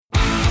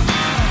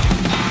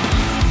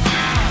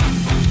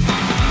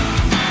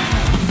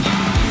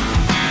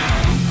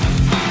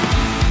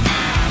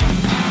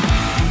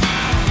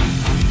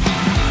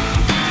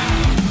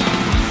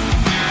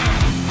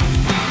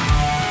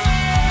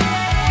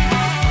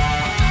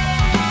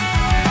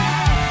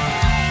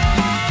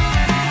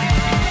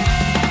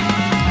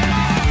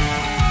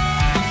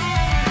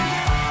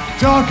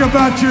Talk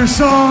about your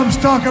Psalms.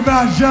 Talk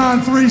about John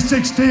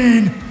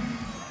 3:16.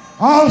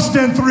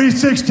 Austin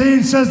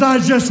 3:16 says, I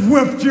just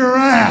whipped your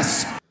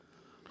ass.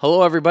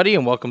 Hello, everybody,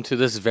 and welcome to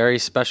this very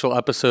special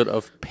episode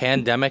of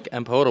Pandemic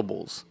and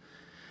Potables.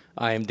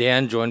 I am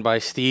Dan, joined by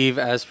Steve,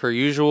 as per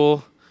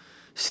usual.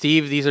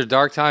 Steve, these are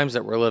dark times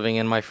that we're living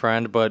in, my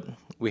friend, but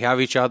we have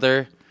each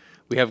other.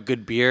 We have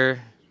good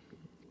beer.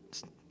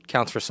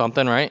 Counts for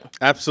something, right?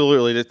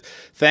 Absolutely.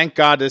 Thank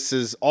God this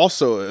is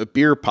also a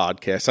beer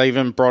podcast. I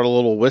even brought a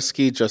little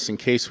whiskey just in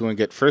case we want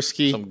to get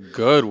frisky. Some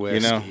good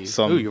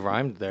whiskey. Ooh, you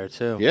rhymed there,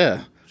 too.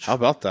 Yeah. How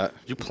about that?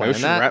 Did you plan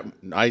that?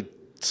 I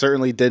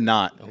certainly did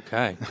not.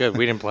 Okay, good.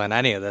 We didn't plan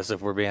any of this, if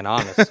we're being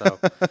honest, so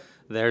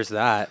there's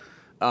that.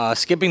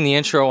 Skipping the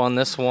intro on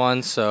this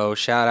one, so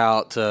shout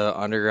out to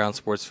Underground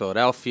Sports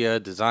Philadelphia,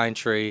 Design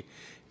Tree,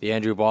 the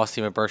Andrew Boss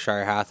team at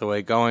Berkshire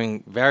Hathaway,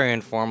 going very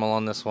informal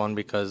on this one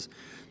because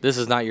this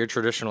is not your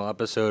traditional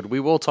episode. We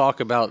will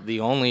talk about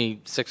the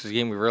only Sixers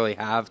game we really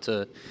have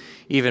to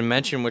even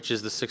mention, which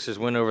is the Sixers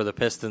win over the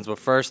Pistons. But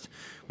first,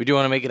 we do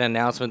want to make an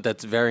announcement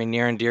that's very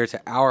near and dear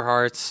to our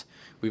hearts.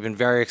 We've been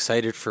very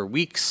excited for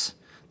weeks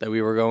that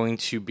we were going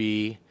to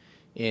be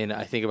in,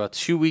 I think, about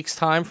 2 weeks'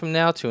 time from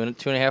now, two and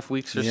a half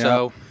weeks or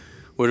so,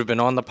 would have been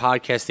on the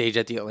podcast stage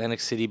at the Atlantic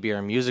City Beer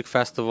and Music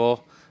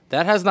Festival.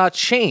 That has not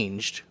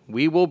changed.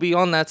 We will be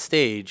on that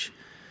stage.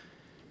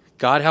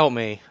 God help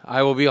me,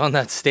 I will be on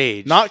that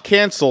stage. Not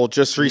canceled,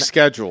 just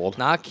rescheduled.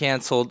 Not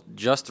canceled,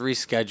 just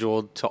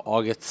rescheduled to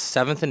August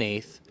 7th and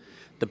 8th.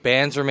 The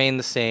bands remain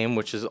the same,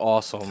 which is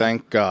awesome.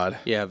 Thank God.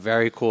 Yeah,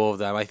 very cool of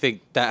them. I think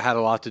that had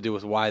a lot to do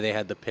with why they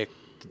had to pick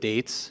the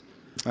dates.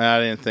 I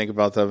didn't think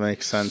about that.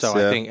 Makes sense. So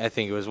yeah. I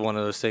think it was one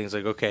of those things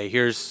like, okay,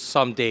 here's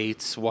some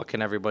dates. What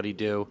can everybody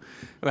do?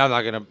 I mean, I'm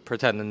not going to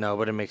pretend to know,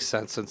 but it makes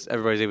sense since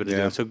everybody's able to do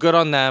it. So good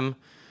on them.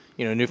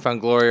 You know, Newfound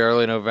Glory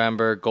early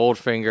November,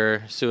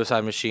 Goldfinger,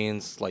 Suicide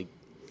Machines. Like,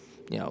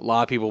 you know, a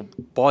lot of people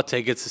bought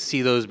tickets to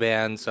see those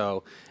bands,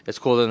 so it's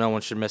cool that no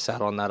one should miss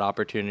out on that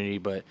opportunity.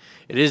 But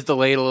it is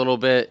delayed a little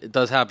bit. It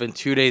does happen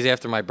 2 days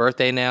after my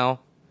birthday now.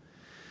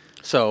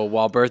 So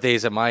while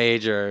birthdays at my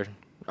age are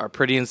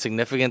pretty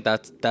insignificant,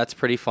 that's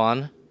pretty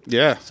fun.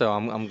 Yeah. So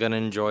I'm gonna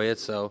enjoy it.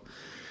 So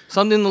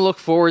something to look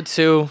forward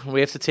to. We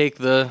have to take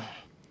the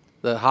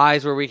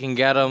highs where we can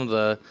get them,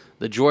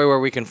 the joy where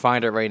we can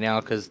find it right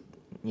now. Because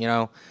you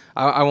know,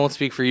 I won't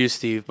speak for you,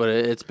 Steve, but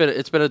it's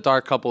been a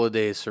dark couple of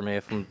days for me,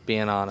 if I'm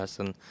being honest.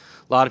 And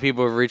a lot of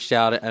people have reached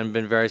out and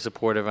been very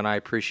supportive, and I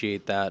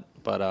appreciate that.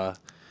 But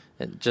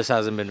it just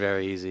hasn't been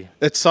very easy.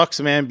 It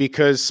sucks, man,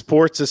 because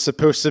sports is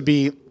supposed to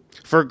be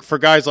for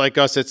guys like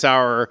us. It's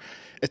our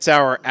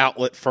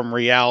outlet from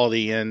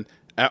reality, and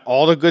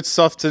all the good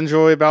stuff to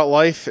enjoy about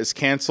life is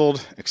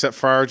canceled, except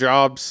for our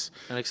jobs,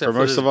 and except for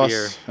most of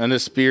beer. us, and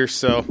this beer.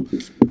 So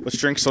let's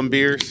drink some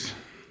beers.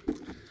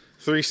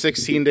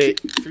 316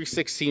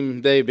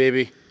 day,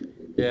 baby.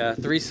 Yeah,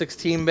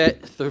 316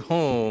 bet.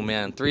 Oh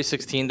man,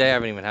 316 day. I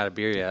haven't even had a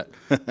beer yet.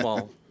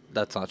 Well,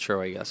 that's not true,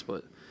 I guess,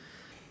 but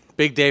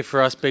big day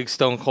for us, big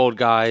stone cold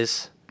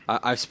guys.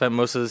 I've spent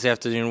most of this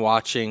afternoon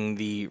watching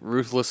the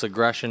Ruthless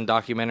Aggression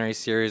documentary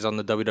series on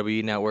the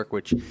WWE Network,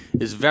 which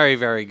is very,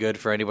 very good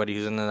for anybody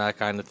who's into that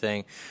kind of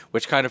thing,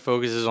 which kind of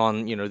focuses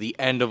on, you know, the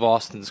end of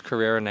Austin's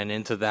career and then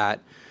into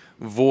that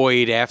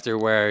void after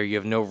where you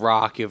have no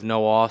Rock, you have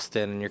no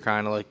Austin, and you're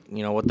kind of like,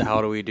 you know, what the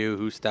hell do we do?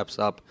 Who steps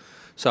up?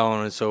 So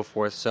on and so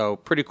forth. So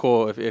pretty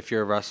cool if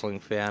you're a wrestling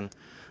fan.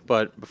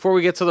 But before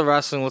we get to the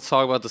wrestling, let's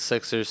talk about the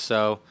Sixers.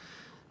 So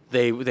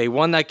they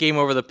won that game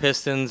over the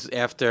Pistons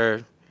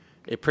after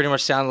it pretty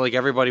much sounded like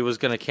everybody was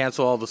going to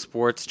cancel all the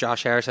sports.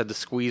 Josh Harris had to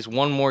squeeze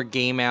one more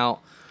game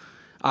out.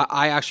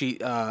 I actually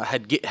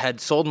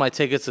had sold my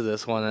tickets to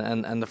this one,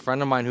 and the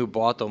friend of mine who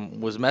bought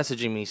them was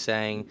messaging me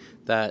saying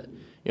that,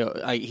 you know,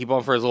 he bought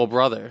them for his little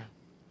brother.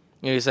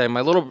 You know, he said,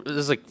 this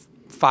is like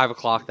 5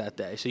 o'clock that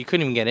day, so you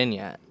couldn't even get in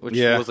yet, which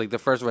was like the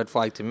first red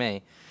flag to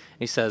me.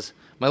 He says,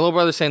 my little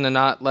brother's saying they're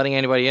not letting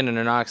anybody in and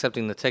they're not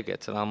accepting the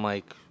tickets. And I'm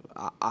like,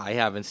 I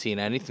haven't seen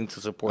anything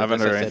to support this. I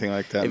haven't heard anything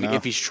like that,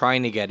 if he's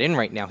trying to get in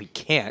right now, he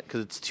can't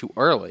because it's too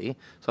early.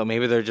 So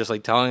maybe they're just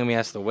like telling him he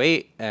has to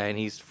wait, and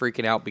he's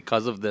freaking out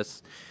because of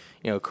this,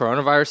 you know,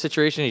 coronavirus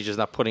situation. He's just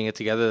not putting it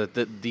together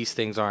that these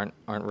things aren't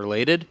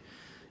related.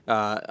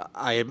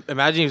 I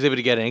imagine he was able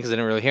to get in because I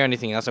didn't really hear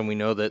anything else, and we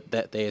know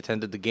that they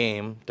attended the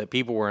game, that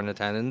people were in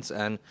attendance,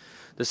 and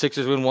the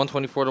Sixers win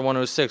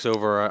 124-106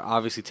 over an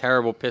obviously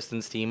terrible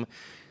Pistons team.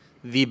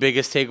 The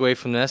biggest takeaway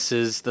from this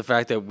is the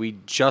fact that we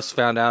just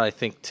found out, I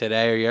think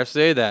today or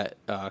yesterday, that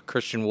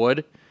Christian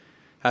Wood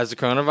has the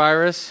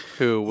coronavirus,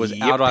 who was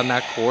out on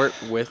that court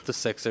with the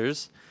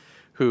Sixers,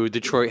 who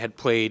Detroit had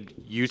played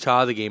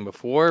Utah the game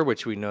before,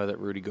 which we know that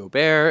Rudy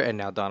Gobert and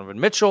now Donovan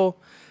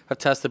Mitchell have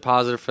tested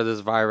positive for this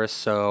virus.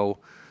 So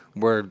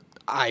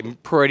I'm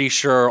pretty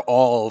sure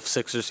all of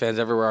Sixers fans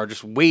everywhere are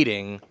just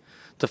waiting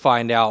to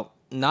find out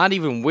not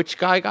even which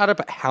guy got it,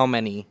 but how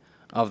many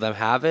of them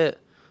have it.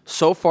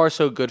 So far,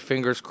 so good.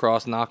 Fingers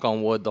crossed. Knock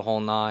on wood. The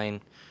whole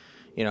nine.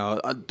 You know,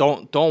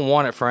 don't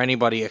want it for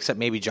anybody except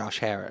maybe Josh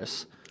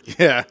Harris.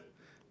 Yeah,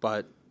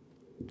 but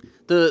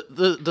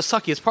the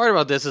suckiest part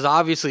about this is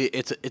obviously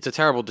it's a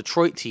terrible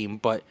Detroit team,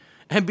 but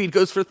Embiid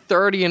goes for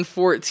 30 and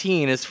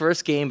 14 his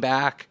first game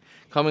back,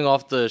 coming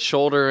off the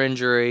shoulder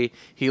injury.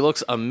 He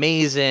looks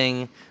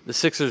amazing. The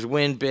Sixers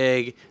win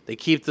big. They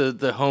keep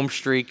the home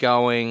streak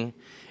going,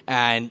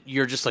 and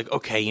you're just like,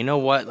 okay, you know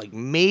what? Like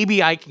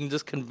maybe I can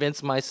just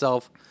convince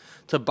myself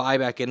to buy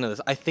back into this.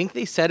 I think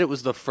they said it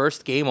was the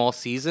first game all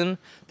season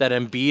that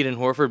Embiid and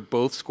Horford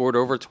both scored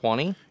over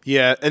 20.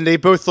 Yeah, and they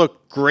both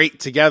look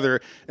great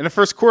together. In the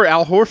first quarter,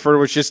 Al Horford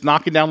was just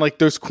knocking down like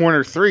those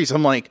corner threes.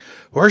 I'm like,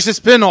 where's this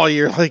been all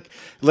year? Like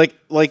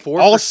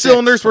all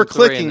cylinders were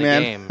clicking,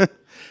 man.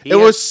 It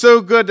was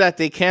so good that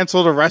they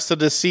canceled the rest of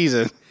the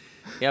season.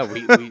 Yeah,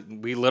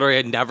 we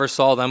literally never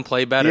saw them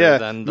play better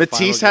than the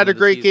Matisse had a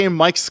great game.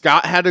 Mike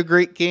Scott had a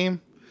great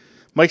game.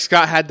 Mike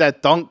Scott had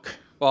that dunk.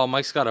 Well,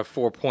 Mike's got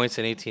 4 points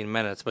in 18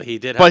 minutes, but he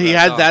did. But he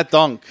had that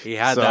dunk. He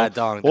had that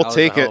dunk. We'll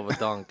take it. Hell of a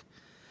dunk.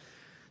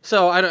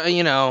 So I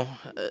don't,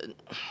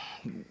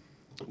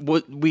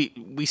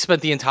 we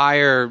spent the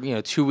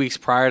entire 2 weeks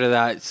prior to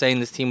that saying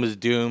this team was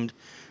doomed,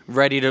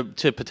 ready to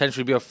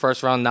potentially be a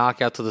first round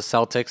knockout to the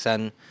Celtics,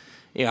 and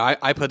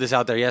I put this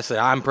out there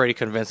yesterday. I'm pretty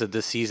convinced that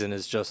this season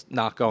is just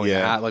not going to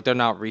happen. Like they're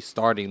not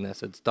restarting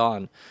this. It's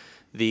done.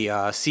 The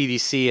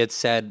CDC had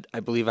said, I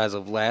believe as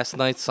of last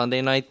night,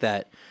 Sunday night,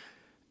 that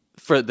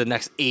for the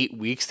next 8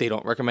 weeks, they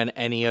don't recommend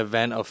any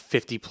event of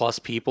 50-plus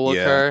people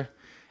occur.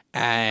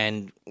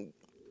 And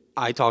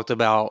I talked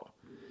about,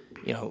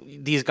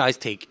 these guys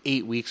take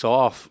 8 weeks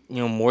off,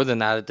 more than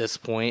that at this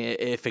point.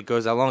 If it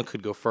goes that long, it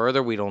could go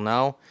further. We don't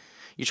know.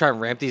 You try and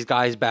ramp these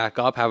guys back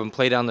up, have them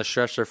play down the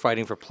stretch. They're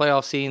fighting for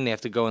playoff seeding. They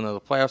have to go into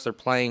the playoffs. They're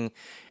playing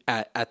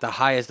at the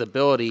highest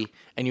ability,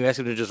 and you ask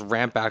them to just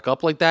ramp back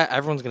up like that,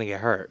 everyone's going to get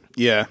hurt.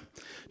 Yeah.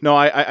 No,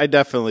 I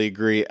definitely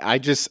agree. I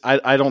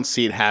don't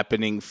see it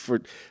happening,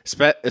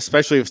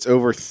 especially if it's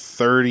over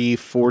 30,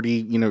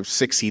 40,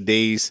 60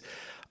 days.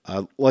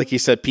 Like you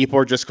said, people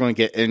are just going to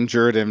get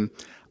injured. And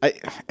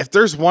if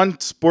there's one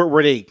sport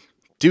where they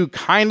do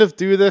kind of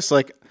do this,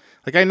 like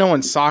I know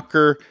in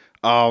soccer,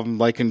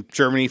 like in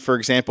Germany, for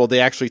example, they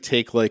actually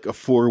take like a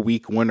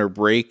 4-week winter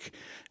break.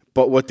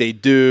 But what they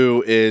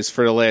do is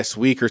for the last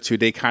week or two,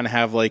 they kind of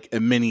have like a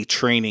mini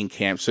training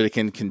camp so they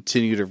can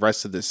continue the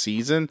rest of the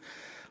season.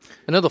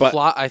 I know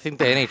I think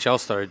the NHL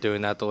started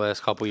doing that the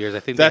last couple of years. I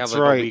think they have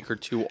like a week or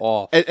two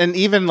off. And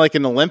even like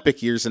in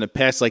Olympic years in the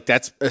past, like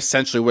that's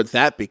essentially what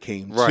that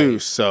became too.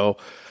 So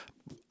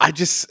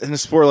in a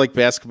sport like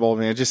basketball,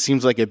 man, it just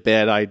seems like a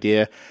bad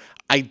idea.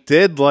 I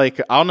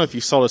don't know if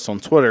you saw this on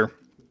Twitter,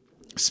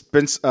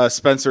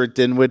 Spencer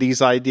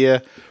Dinwiddie's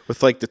idea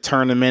with like the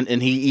tournament,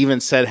 and he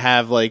even said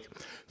have like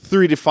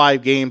 3 to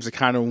 5 games to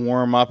kind of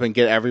warm up and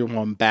get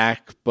everyone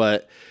back.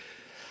 But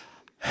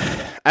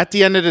at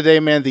the end of the day,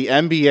 man, the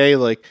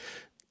NBA,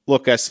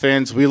 look, as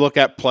fans, we look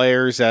at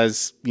players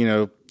as,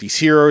 these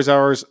heroes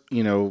ours,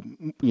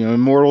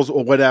 immortals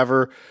or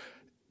whatever.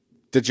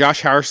 The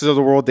Josh Harrises of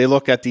the world, they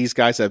look at these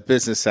guys as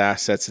business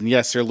assets. And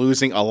yes, they're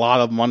losing a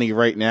lot of money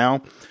right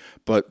now.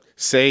 But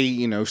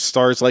say,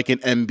 stars like an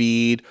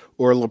Embiid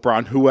or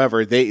LeBron,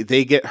 whoever, they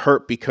get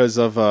hurt because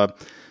of a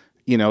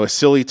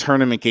silly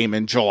tournament game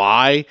in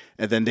July,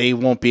 and then they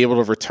won't be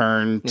able to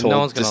return. No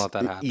one's going to let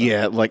that happen.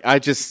 Yeah,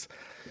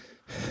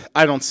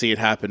 I don't see it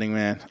happening,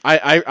 man.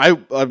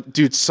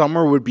 Dude,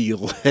 summer would be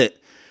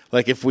lit.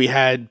 Like if we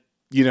had,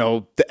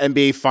 the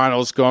NBA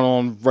Finals going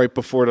on right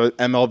before the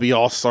MLB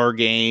All-Star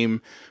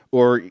Game,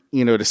 or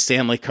the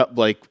Stanley Cup.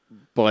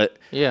 But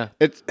yeah,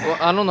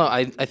 I don't know.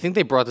 I think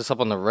they brought this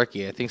up on the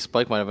Ricky. I think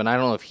Spike might have, and I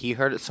don't know if he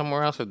heard it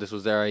somewhere else or this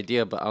was their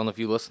idea. But I don't know if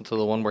you listened to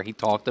the one where he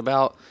talked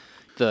about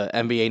the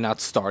NBA not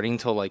starting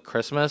till like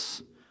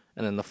Christmas.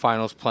 And then the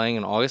finals playing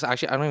in August.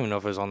 Actually, I don't even know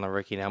if it was on the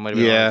Ricky now. It might have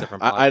been on a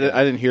different podcast.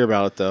 I didn't hear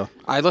about it, though.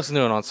 I listened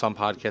to it on some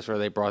podcast where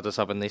they brought this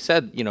up, and they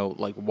said,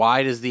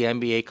 why does the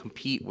NBA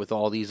compete with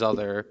all these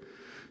other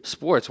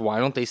sports? Why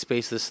don't they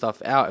space this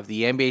stuff out? If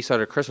the NBA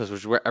started Christmas,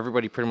 which is where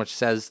everybody pretty much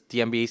says the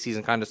NBA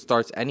season kind of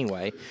starts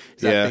anyway,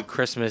 is that big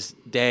Christmas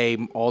Day,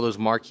 all those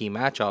marquee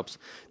matchups,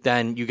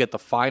 then you get the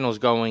finals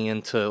going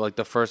into,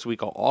 the first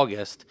week of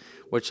August,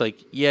 which,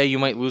 you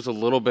might lose a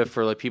little bit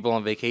for, people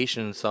on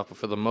vacation and stuff, but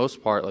for the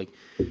most part,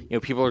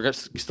 people are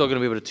still going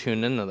to be able to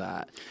tune into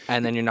that.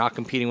 And then you're not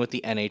competing with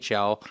the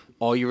NHL.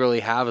 All you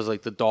really have is,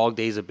 the dog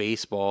days of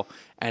baseball,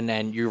 and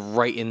then you're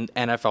right in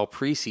NFL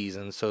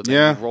preseason, so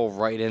then you roll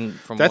right in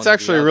from That's one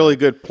actually a really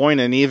good point,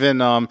 and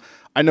even, I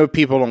know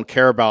people don't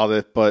care about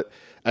it, but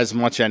as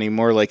much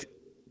anymore,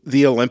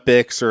 the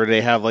Olympics, or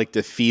they have,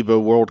 the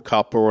FIBA World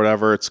Cup or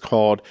whatever it's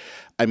called.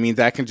 I mean,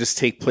 that can just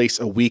take place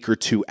a week or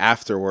two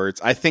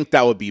afterwards. I think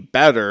that would be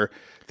better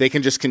they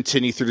can just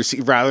continue through the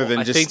season rather than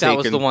I just think that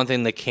was the one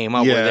thing that came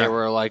up where they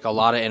were like, a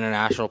lot of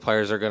international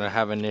players are going to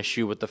have an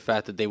issue with the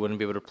fact that they wouldn't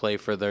be able to play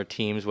for their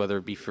teams, whether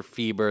it be for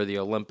FIBA or the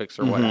Olympics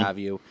or what have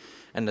you,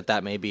 and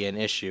that may be an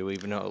issue,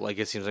 even though like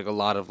it seems like a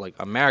lot of like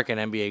American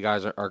NBA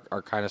guys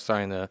are kind of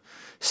starting to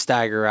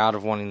stagger out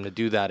of wanting to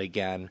do that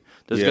again.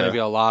 There's going to be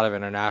a lot of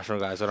international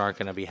guys that aren't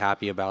going to be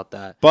happy about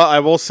that. But I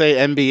will say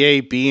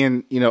NBA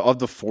being, of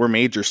the 4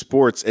 major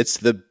sports, it's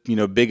the,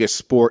 biggest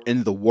sport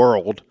in the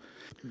world.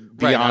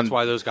 Right, that's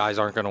why those guys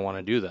aren't going to want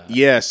to do that.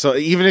 Yeah, so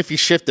even if you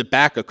shift it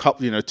back a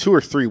couple, 2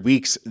 or 3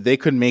 weeks, they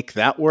could make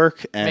that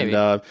work.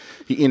 And,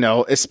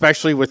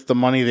 especially with the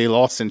money they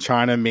lost in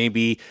China,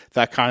 maybe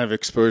that kind of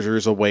exposure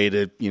is a way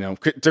to,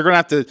 they're going to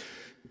have to.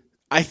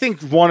 I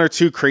think 1 or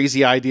 2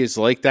 crazy ideas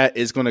like that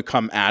is going to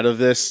come out of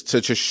this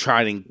to just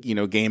try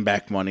to, gain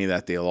back money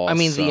that they lost. I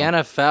mean, the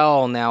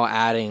NFL now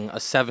adding a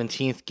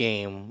 17th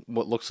game,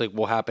 what looks like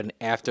will happen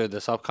after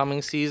this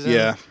upcoming season.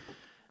 Yeah.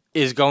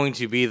 Is going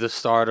to be the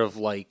start of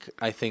like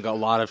I think a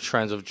lot of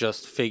trends of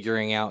just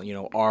figuring out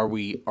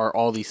are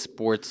all these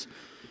sports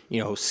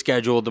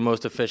scheduled the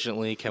most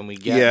efficiently? Can we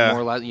get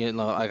more like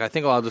I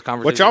think a lot of those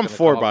conversations, which I'm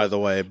for by the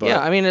way, but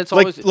yeah, I mean it's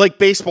like always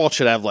baseball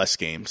should have less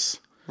games,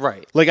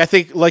 right? Like I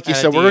think like you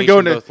said, we're going to go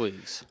into both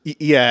leagues.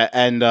 Yeah,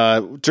 and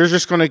there's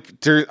just going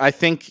to I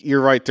think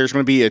you're right. There's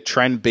going to be a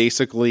trend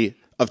basically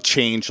of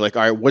change. Like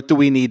all right, what do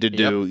we need to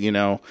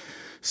do?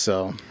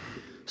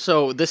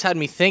 So this had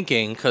me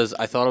thinking because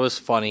I thought it was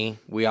funny.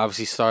 We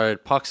obviously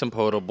started Pucks and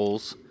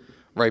Potables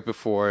right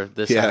before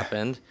this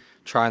happened,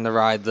 trying to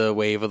ride the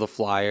wave of the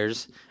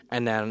Flyers.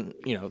 And then,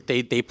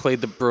 they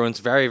played the Bruins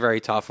very, very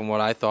tough in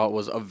what I thought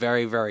was a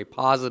very, very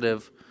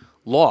positive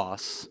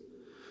loss,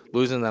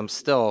 losing them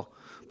still.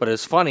 But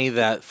it's funny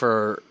that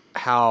for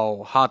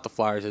how hot the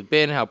Flyers had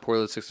been, how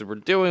poorly the Sixers were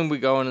doing, we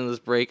go into this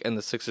break and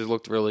the Sixers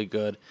looked really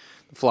good.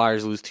 The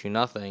Flyers lose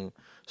 2-0.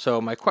 So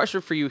my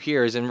question for you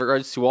here is in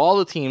regards to all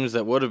the teams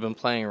that would have been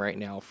playing right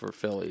now for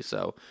Philly.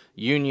 So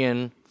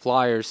Union,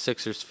 Flyers,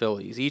 Sixers,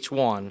 Phillies. Each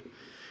one,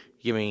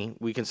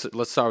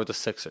 let's start with the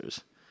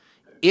Sixers.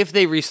 If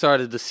they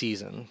restarted the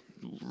season,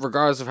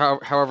 regardless of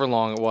however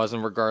long it was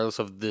and regardless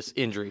of this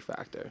injury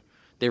factor,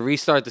 they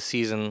restart the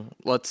season,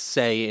 let's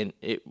say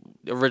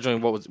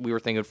originally we were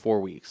thinking 4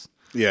 weeks.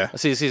 Yeah.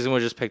 Let's say the season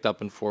was just picked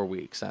up in 4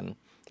 weeks and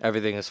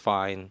everything is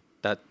fine,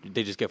 that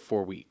they just get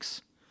 4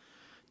 weeks.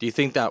 Do you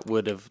think that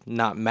would have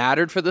not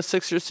mattered for the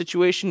Sixers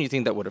situation? Do you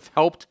think that would have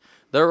helped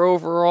their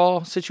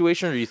overall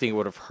situation, or do you think it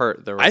would have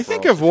hurt their overall I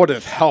think it would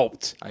have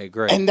helped. I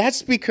agree. And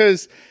that's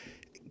because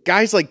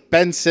guys like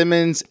Ben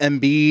Simmons,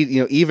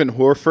 Embiid, even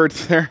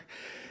Horford,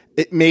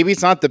 maybe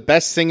it's not the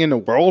best thing in the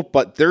world,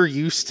 but they're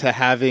used to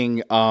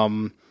having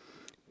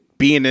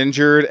being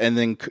injured and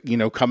then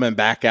coming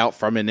back out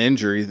from an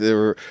injury. They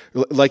were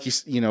like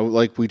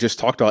like we just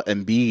talked about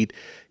Embiid,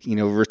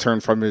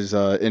 returned from his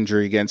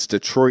injury against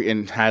Detroit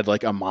and had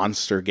like a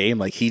monster game.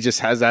 Like he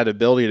just has that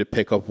ability to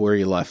pick up where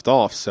he left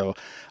off. So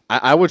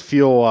I would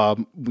feel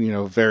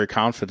very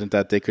confident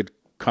that they could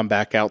come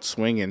back out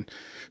swinging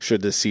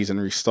should this season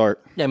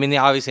restart. Yeah, I mean the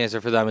obvious answer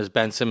for them is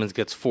Ben Simmons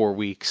gets 4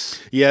 weeks.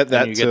 Yeah,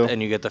 that too.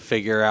 And you get to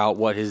figure out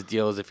what his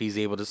deal is if he's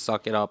able to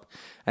suck it up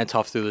and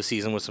tough through the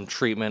season with some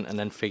treatment and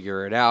then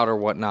figure it out or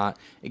whatnot.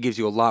 It gives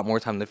you a lot more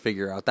time to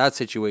figure out that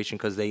situation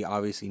because they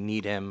obviously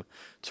need him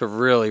to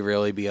really,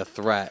 really be a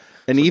threat.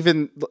 And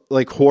even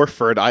like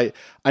Horford,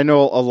 I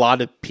know a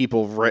lot of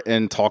people have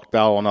written, talked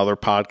about on other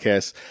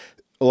podcasts.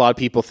 A lot of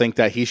people think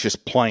that he's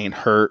just playing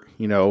hurt.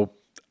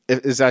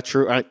 Is that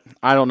true?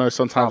 I don't know.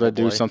 Sometimes probably. I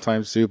do,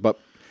 sometimes do, but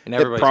and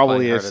it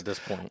probably is at this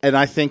point. And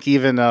I think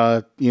even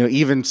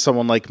even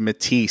someone like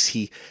Matisse,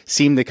 he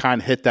seemed to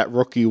kind of hit that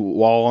rookie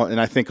wall. And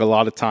I think a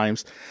lot of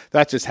times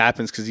that just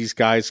happens because these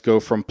guys go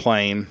from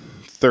playing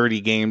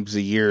 30 games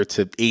a year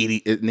to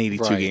 82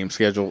 game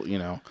schedule.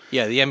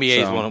 Yeah, the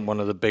NBA is one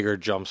of the bigger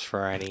jumps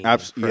for any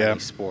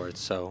sport.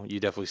 So you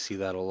definitely see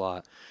that a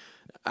lot.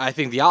 I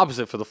think the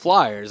opposite for the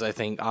Flyers. I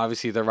think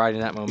obviously they're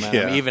riding that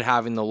momentum, even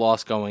having the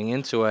loss going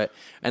into it,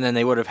 and then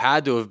they would have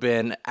had to have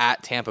been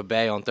at Tampa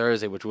Bay on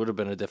Thursday, which would have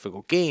been a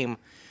difficult game.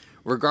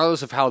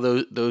 Regardless of how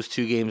those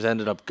 2 games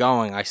ended up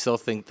going, I still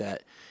think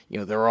that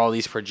there were all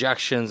these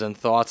projections and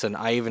thoughts, and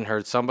I even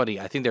heard somebody,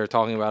 I think they were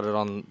talking about it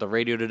on the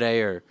radio today,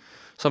 or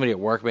somebody at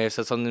work may have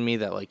said something to me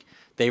that like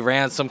they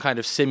ran some kind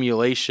of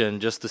simulation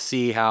just to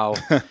see how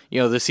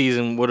the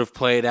season would have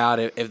played out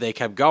if they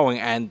kept going,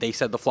 and they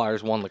said the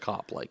Flyers won the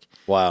cup. Like,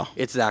 wow,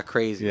 it's that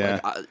crazy. Yeah.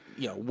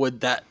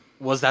 Like,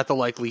 was that the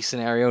likely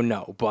scenario?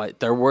 No, but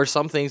there were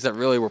some things that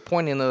really were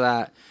pointing to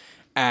that,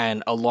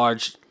 and a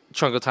large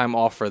chunk of time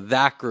off for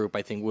that group,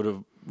 I think, would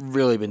have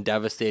really been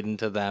devastating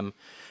to them.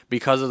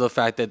 Because of the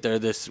fact that they're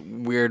this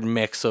weird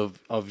mix of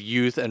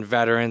youth and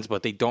veterans,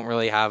 but they don't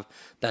really have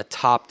that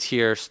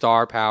top-tier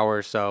star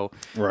power. So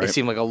It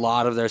seemed like a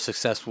lot of their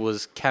success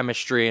was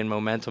chemistry and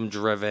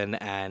momentum-driven,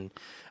 and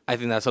I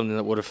think that's something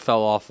that would have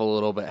fell off a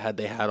little bit had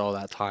they had all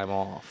that time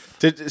off.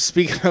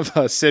 Speaking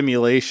of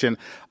simulation,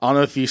 I don't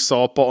know if you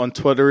saw, but on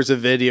Twitter is a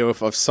video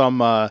of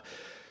some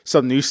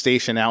some news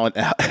station out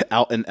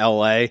in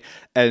LA,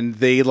 and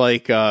they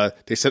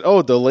they said,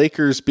 "Oh, the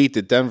Lakers beat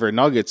the Denver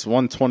Nuggets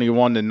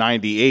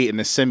 121-98 in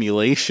a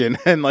simulation,"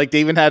 and like they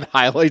even had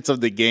highlights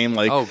of the game.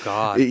 Like, oh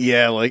god,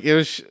 yeah, like it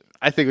was.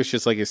 I think it was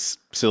just like a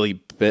silly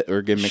bit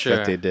or gimmick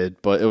that they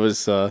did, but it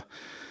was.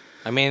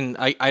 I mean,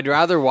 I'd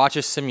rather watch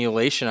a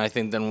simulation, I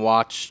think, than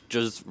watch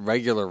just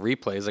regular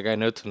replays. Like I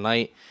know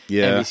tonight,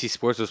 NBC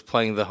Sports was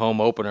playing the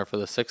home opener for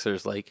the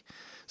Sixers. Like,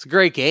 it's a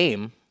great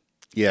game.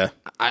 Yeah.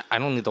 I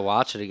don't need to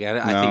watch it again.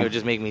 I think it would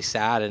just make me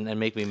sad and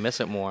make me miss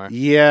it more.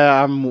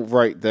 Yeah, I'm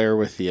right there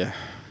with you.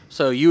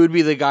 So you would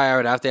be the guy I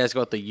would have to ask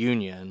about the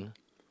Union.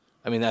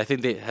 I mean, I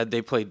think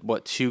they played,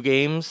 2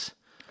 games?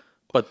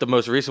 But the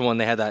most recent one,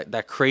 they had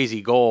that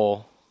crazy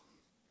goal.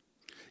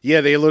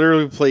 Yeah, they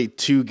literally played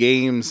 2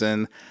 games,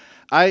 and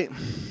I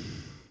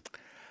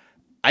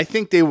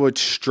think they would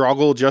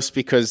struggle just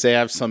because they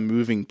have some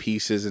moving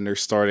pieces in their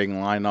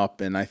starting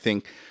lineup, and I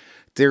think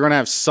they're going to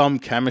have some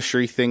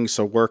chemistry things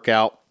to work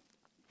out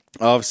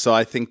of, so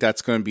I think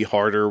that's going to be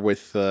harder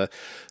with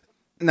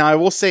now, I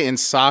will say in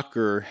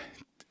soccer,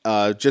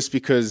 just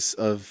because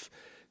of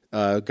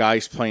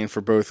guys playing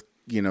for both,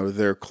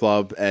 their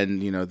club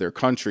and, their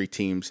country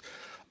teams,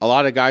 a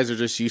lot of guys are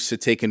just used to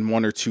taking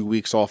 1 or 2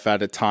 weeks off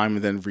at a time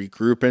and then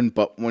regrouping.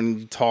 But when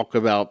you talk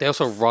about... They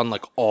also run,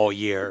 all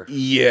year.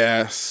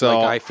 Yeah,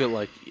 so... I feel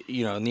like,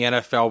 in the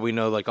NFL, we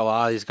know, a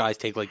lot of these guys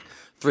take,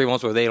 3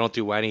 months where they don't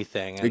do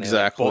anything. And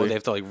exactly. They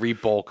have to,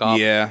 re-bulk up.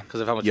 Yeah. Because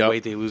of how much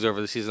weight they lose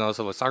over the season.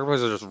 Also, soccer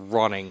players are just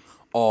running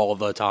all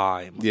the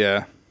time.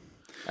 Yeah.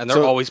 And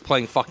they're always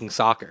playing fucking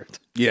soccer.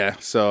 Yeah,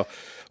 so...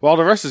 Well,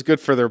 the rest is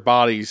good for their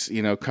bodies,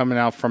 coming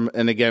out from...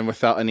 And again,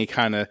 without any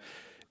kind of...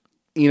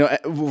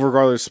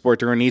 regardless of sport,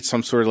 they're going to need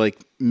some sort of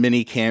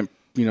mini camp,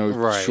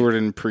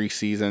 shortened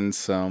preseason.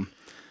 So,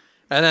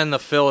 and then the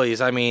Phillies,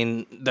 I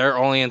mean, they're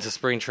only into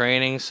spring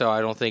training, so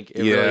I don't think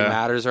it really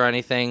matters or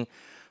anything.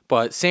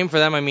 But same for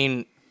them. I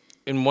mean,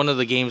 in one of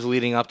the games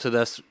leading up to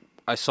this,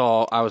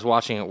 I was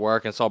watching at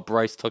work and saw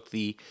Bryce took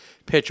the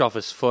pitch off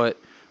his foot,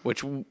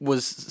 which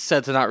was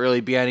said to not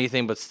really be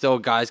anything, but still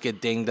guys get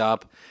dinged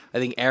up. I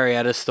think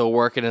Arrieta's still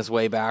working his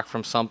way back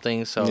from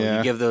something, so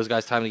you give those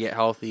guys time to get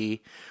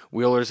healthy.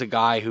 Wheeler's a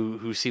guy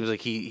who seems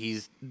like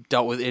he's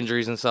dealt with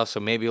injuries and stuff, so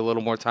maybe a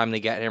little more time to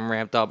get him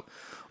ramped up.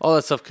 All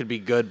that stuff could be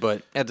good,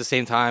 but at the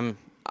same time,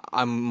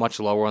 I'm much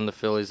lower on the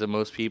Phillies than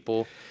most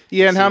people.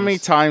 Yeah, and how many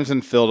times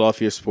in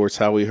Philadelphia sports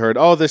have we heard,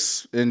 "Oh,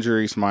 this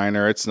injury's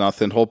minor, it's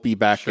nothing. He'll be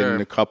back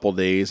in a couple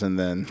days," and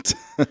then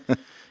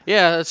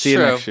yeah, that's see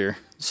true. you next year.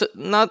 So,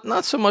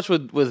 not so much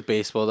with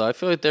baseball though. I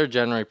feel like they're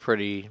generally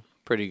pretty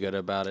good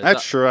about it.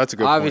 That's true. That's a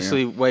good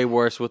obviously point, way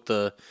worse with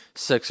the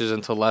Sixers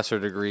and to lesser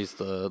degrees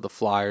the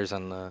Flyers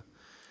and the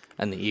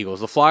Eagles.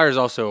 The Flyers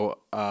also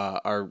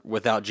are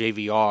without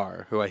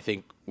JVR, who I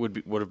think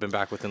would have been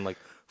back within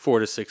 4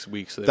 to 6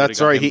 weeks. So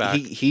that's right.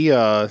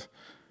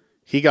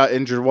 He got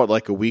injured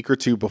a week or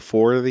 2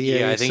 before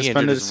the I think he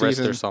injured his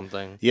wrist or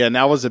something. Yeah, and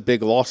that was a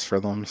big loss for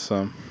them.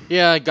 So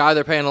yeah, a guy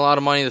they're paying a lot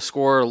of money to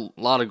score a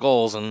lot of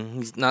goals, and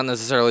he's not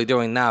necessarily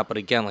doing that. But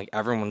again,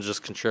 everyone's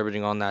just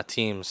contributing on that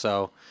team,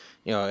 so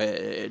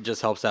it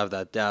just helps to have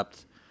that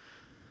depth.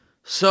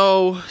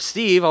 So,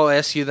 Steve, I'll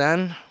ask you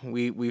then.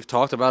 We've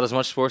talked about as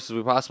much sports as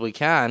we possibly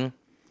can.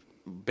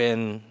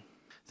 Been,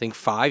 I think,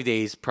 5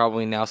 days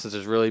probably now since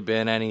there's really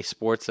been any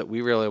sports that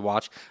we really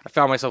watch. I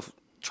found myself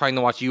trying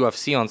to watch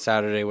UFC on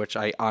Saturday, which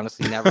I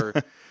honestly never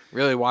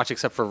really watch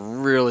except for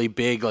really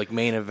big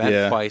main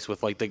event fights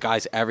with the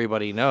guys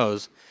everybody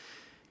knows.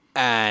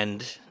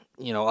 And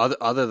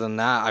other than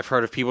that, I've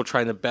heard of people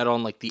trying to bet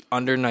on the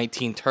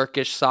under-19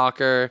 Turkish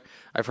soccer.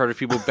 I've heard of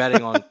people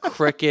betting on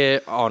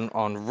cricket,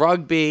 on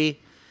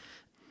rugby.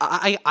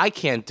 I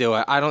can't do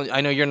it.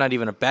 I know you're not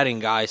even a betting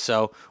guy.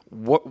 So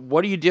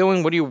what are you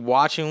doing? What are you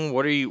watching?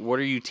 What are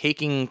you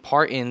taking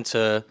part in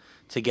to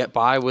get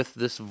by with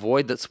this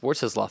void that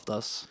sports has left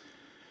us?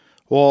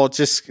 Well,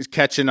 just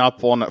catching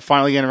up on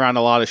finally getting around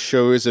a lot of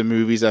shows and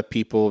movies that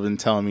people have been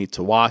telling me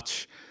to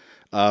watch.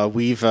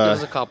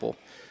 There's a couple.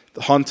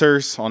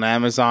 Hunters on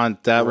Amazon,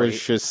 that Great.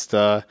 was just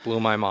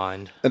blew my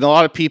mind. And a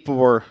lot of people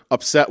were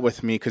upset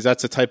with me because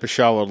that's the type of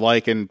show I would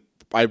like and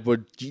I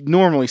would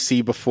normally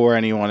see before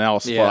anyone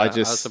else. Yeah, but I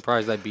was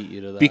surprised I beat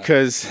you to that.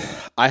 Because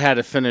I had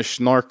to finish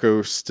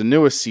Narcos, the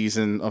newest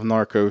season of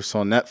Narcos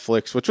on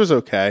Netflix, which was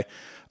okay.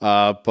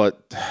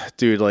 But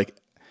dude,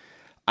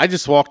 I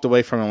just walked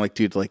away from him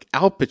dude,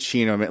 Al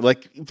Pacino, man,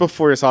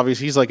 before this,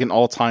 obviously he's an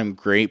all-time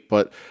great,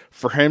 but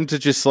for him to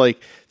just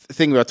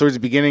think about towards the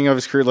beginning of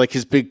his career,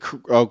 his big,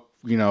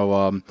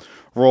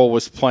 role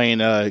was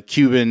playing a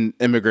Cuban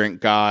immigrant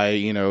guy,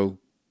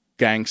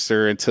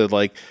 gangster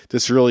into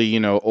this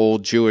really,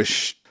 old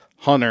Jewish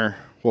hunter,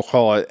 we'll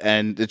call it.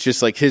 And it's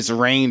just his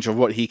range of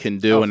what he can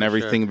do and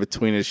everything in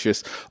between is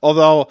just,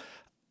 although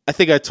I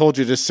think I told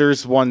you this,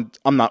 there's one,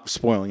 I'm not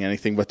spoiling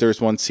anything, but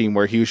there's one scene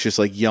where he was just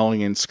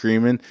yelling and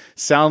screaming.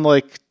 Sound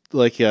like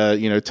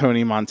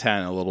Tony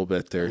Montana a little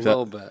bit there. A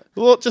little bit.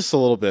 Just a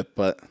little bit,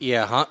 but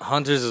yeah,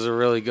 Hunters is a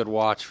really good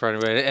watch for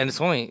anybody, and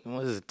it's only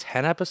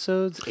 10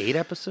 episodes, 8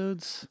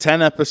 episodes,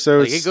 10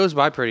 episodes. Like, it goes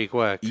by pretty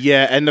quick.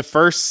 Yeah, and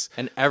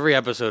every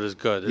episode is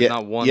good. There's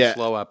not one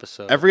slow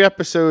episode. Every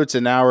episode's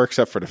an hour,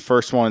 except for the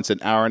first one. It's an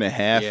hour and a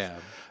half. Yeah.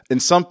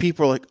 And some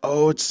people are like,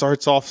 "Oh, it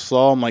starts off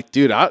slow." I'm like,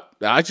 dude,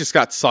 I just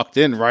got sucked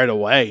in right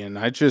away, and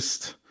I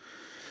didn't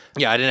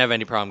have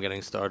any problem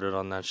getting started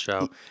on that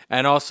show.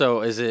 And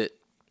also,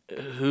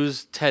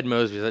 who's Ted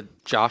Mosby? Is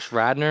that Josh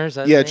Radnor? Is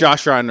that his name?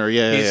 Josh Radnor.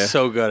 Yeah, he's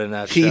so good in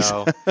that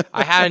show.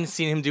 I hadn't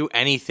seen him do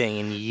anything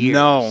in years.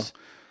 No.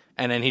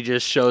 And then he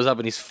just shows up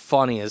and he's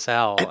funny as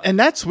hell. And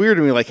that's weird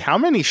to me. Like, how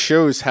many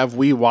shows have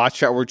we watched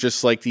that were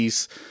just like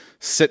these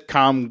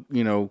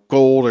sitcom,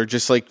 gold, or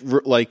just like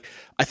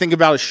I think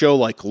about a show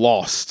like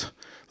Lost,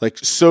 like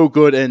so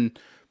good,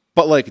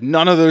 but like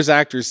none of those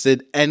actors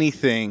did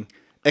anything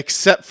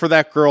except for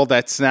that girl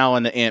that's now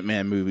in the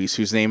Ant-Man movies,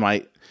 whose name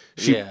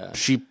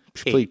she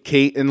played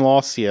Kate in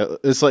Lost. Yeah,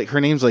 it's like her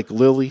name's like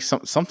Lily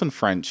something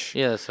French.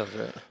 Yeah, that sounds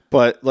right.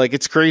 But like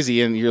it's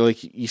crazy, and you're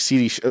like you see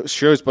these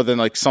shows, but then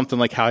like something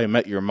like How I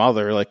Met Your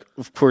Mother, like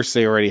of course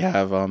they already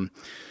have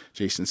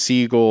Jason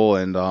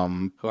Segel and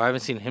who I haven't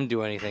seen him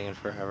do anything in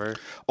forever.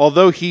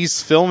 Although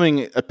he's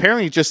filming,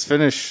 apparently just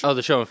finished. Oh,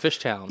 the show in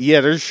Fishtown.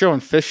 Yeah, there's a show in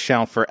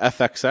Fishtown for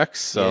FXX.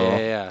 So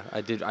yeah.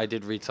 I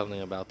did read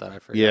something about that. I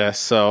forgot. Yeah,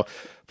 so.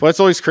 But it's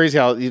always crazy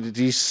how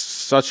these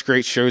such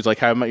great shows like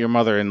How I Met Your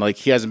Mother, and like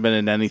he hasn't been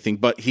in anything,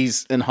 but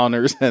he's in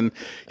Hunters, and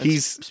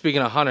he's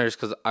speaking of Hunters,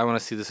 because I want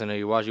to see this. I know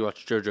you watched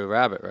Jojo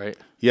Rabbit, right?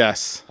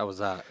 Yes. How was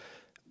that?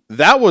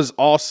 That was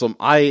awesome.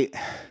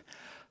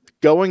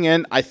 Going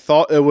in, I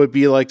thought it would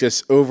be like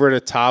this over the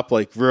top,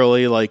 like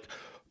really like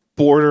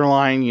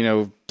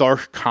borderline,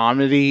 dark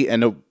comedy,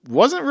 and it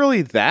wasn't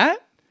really that.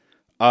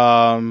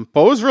 But it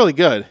was really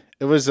good.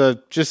 It was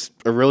just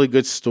a really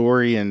good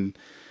story, and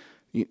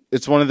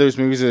it's one of those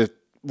movies that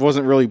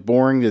wasn't really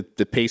boring.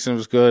 The pacing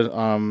was good.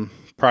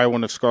 Probably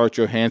one of Scarlett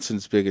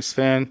Johansson's biggest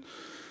fan.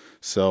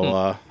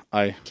 So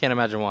I can't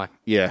imagine why.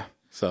 Yeah.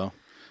 So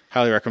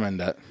highly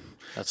recommend that.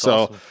 That's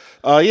awesome.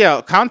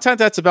 Content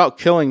that's about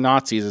killing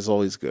Nazis is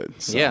always good.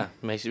 So. Yeah,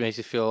 makes you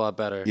feel a lot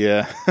better.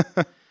 Yeah.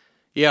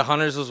 Yeah,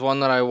 Hunters was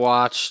one that I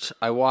watched.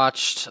 It's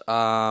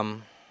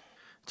hard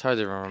to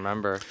even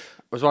remember.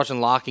 I was watching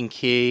Lock and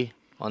Key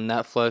on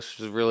Netflix, which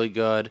was really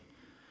good.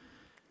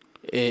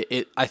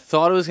 I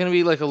thought it was going to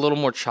be like a little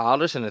more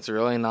childish, and it's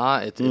really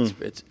not.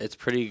 It's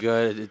pretty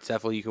good. It's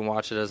definitely, you can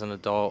watch it as an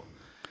adult.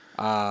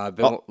 I've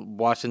been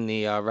watching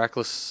the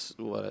Reckless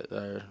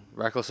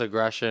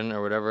Aggression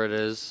or whatever it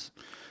is.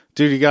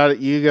 Dude, you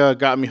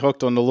got me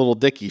hooked on the Little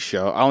Dicky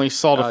show. I only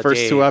saw the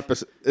first Dave. 2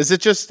 episodes. Is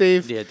it just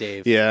Dave? Yeah,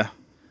 Dave. Yeah.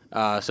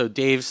 So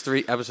Dave's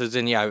 3 episodes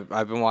in. Yeah,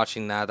 I've been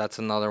watching that. That's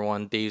another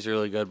one. Dave's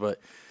really good, but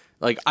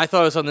like I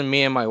thought it was something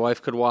me and my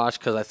wife could watch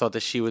because I thought that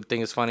she would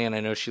think it's funny, and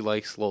I know she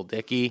likes Lil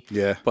Dicky.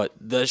 Yeah. But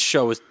this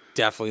show is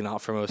definitely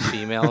not for most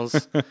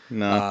females.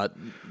 No.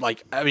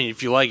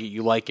 If you like it,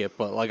 you like it.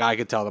 But like I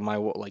could tell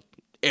that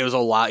it was a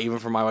lot even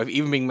for my wife.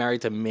 Even being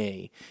married to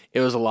me,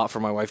 it was a lot for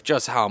my wife.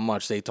 Just how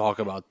much they talk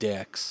about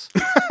dicks.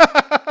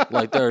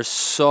 Like there's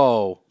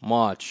so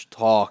much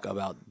talk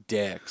about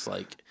dicks.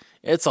 Like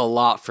it's a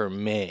lot for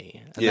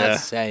me, and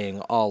that's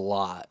saying a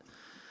lot.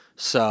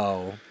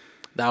 So.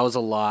 That was a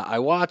lot. I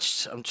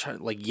watched.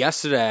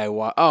 Yesterday.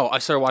 I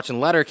started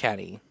watching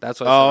Letterkenny. That's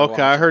what.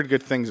 I heard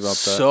good things about that.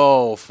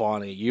 So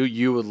funny.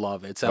 You would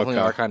love it. It's definitely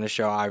our kind of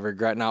show. I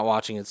regret not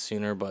watching it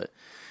sooner, but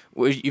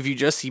if you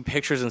just see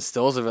pictures and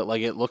stills of it,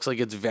 like it looks like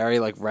it's very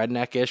like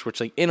redneck-ish,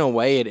 which like in a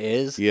way it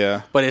is.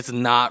 Yeah. But it's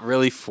not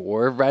really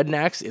for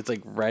rednecks. It's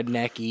like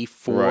rednecky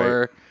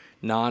for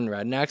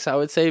non-rednecks, I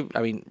would say.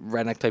 I mean,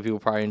 redneck type people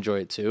probably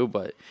enjoy it too,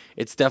 but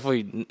it's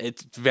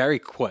very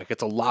quick.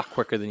 It's a lot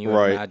quicker than you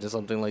would imagine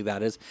something like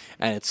that is,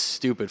 and it's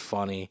stupid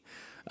funny.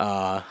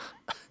 I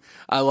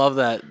love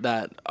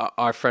that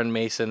our friend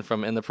Mason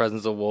from In the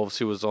Presence of Wolves,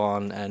 who was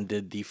on and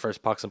did the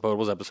first Pucks and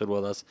Potables episode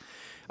with us,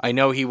 I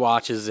know he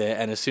watches it,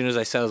 and as soon as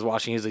I said I was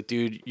watching, he's like,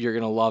 dude, you're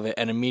going to love it.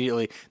 And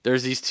immediately,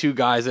 there's these 2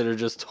 guys that are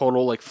just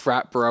total, like,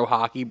 frat bro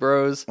hockey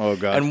bros. Oh,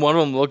 God. And one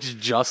of them looks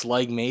just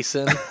like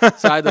Mason.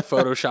 So I had to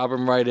Photoshop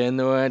him right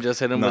into it,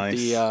 just hit him with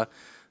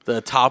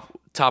the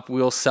top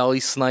wheel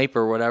celly snipe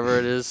or whatever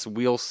it is.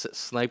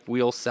 Snipe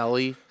wheel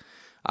celly.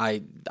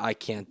 I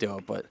can't do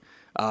it, but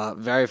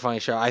very funny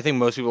show. I think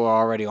most people are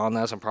already on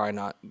this. I'm probably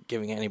not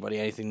giving anybody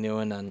anything new,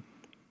 and then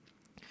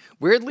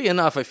weirdly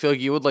enough, I feel like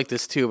you would like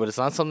this too, but it's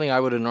not something I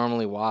would have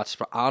normally watched.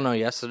 But I don't know,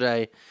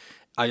 yesterday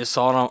I just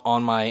saw it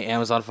on my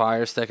Amazon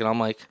Fire Stick, and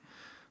I'm like,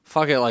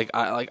 fuck it.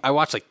 I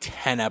watched like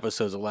 10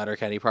 episodes of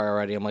Letterkenny probably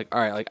already. I'm like,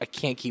 all right, I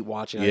can't keep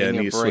watching. Yeah, I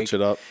need to switch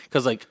it up.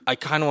 Because I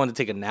kind of wanted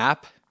to take a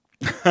nap,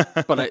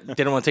 but I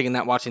didn't want to take a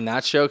nap watching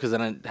that show because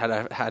then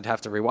I had to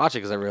have to rewatch it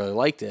because I really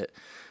liked it.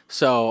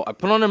 So I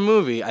put on a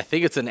movie. I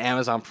think it's an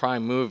Amazon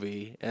Prime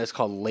movie, and it's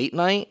called Late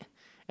Night,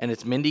 and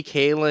it's Mindy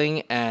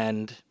Kaling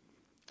and...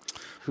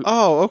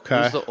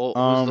 okay.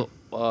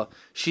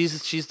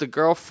 She's the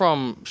girl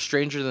from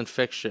Stranger Than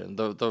Fiction.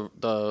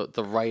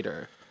 The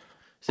writer.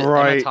 Is it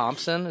Right. Emma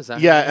Thompson? Is that her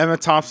Yeah, name? Emma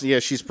Thompson. Yeah,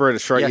 she's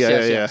British, right? Yes,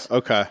 yeah. yes.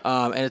 Okay.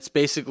 And it's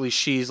basically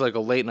she's like a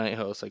late night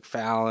host, like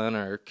Fallon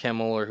or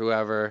Kimmel or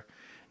whoever,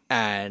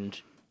 and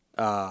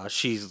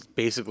she's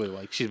basically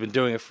like she's been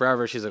doing it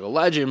forever. She's like a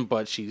legend,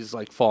 but she's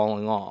like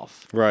falling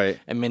off. Right.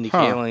 And Mindy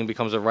Kaling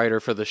becomes a writer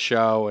for the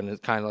show, and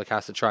it kind of like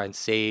has to try and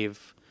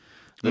save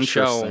the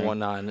show and Interesting.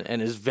 whatnot. And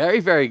it's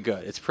very, very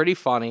good. It's pretty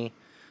funny.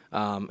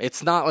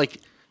 It's not like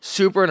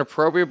super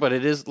inappropriate, but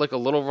it is like a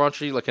little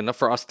raunchy, like enough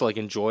for us to like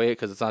enjoy it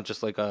because it's not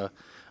just like a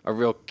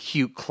real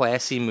cute,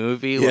 classy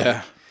movie. Like,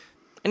 Yeah.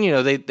 and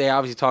they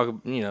obviously talk.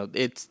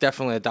 It's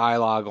definitely a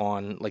dialogue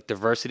on like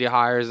diversity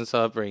hires and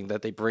stuff.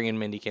 That they bring in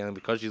Mindy Kaling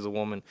because she's a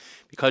woman,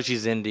 because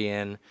she's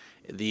Indian.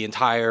 The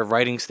entire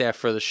writing staff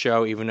for the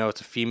show, even though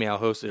it's a female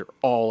host, they're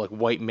all like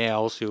white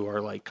males who are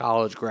like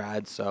college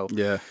grads. So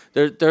Yeah.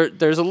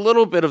 there's a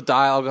little bit of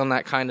dialogue on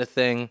that kind of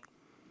thing.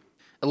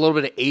 A little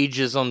bit of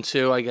ageism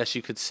too, I guess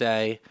you could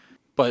say,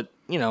 but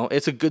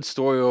it's a good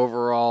story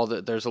overall.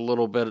 That there's a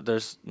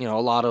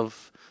lot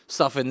of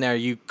stuff in there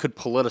you could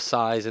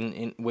politicize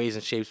in ways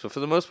and shapes, but for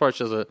the most part, it's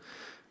just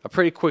a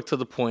pretty quick to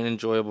the point,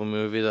 enjoyable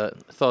movie that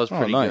I thought was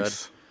pretty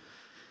nice.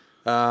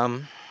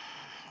 good.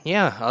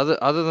 Yeah.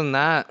 Other than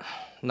that,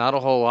 not a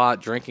whole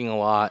lot. Drinking a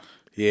lot.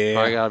 Yeah.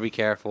 Probably gotta be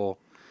careful.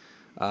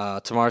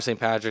 Tomorrow's St.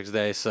 Patrick's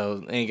Day,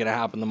 so it ain't gonna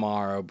happen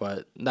tomorrow,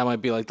 but that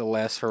might be like the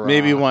last hurrah.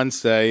 Maybe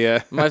Wednesday,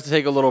 yeah. Might have to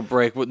take a little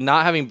break. With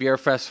not having Beer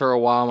Fest for a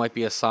while might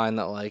be a sign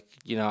that I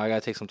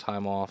gotta take some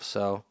time off,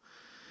 so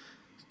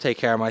take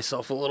care of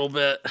myself a little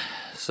bit.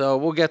 So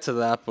we'll get to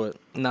that, but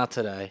not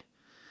today.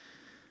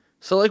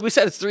 So like we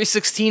said, it's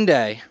 316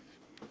 Day.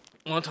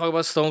 I want to talk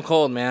about Stone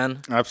Cold,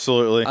 man.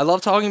 Absolutely. I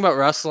love talking about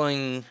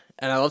wrestling,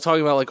 and I love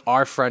talking about like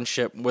our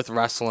friendship with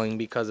wrestling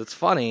because it's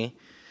funny.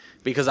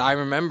 Because I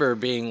remember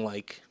being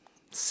like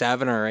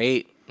 7 or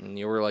 8, and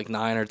you were like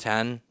 9 or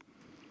 10. And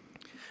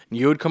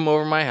you would come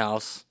over my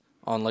house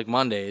on like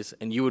Mondays,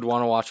 and you would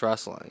want to watch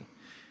wrestling.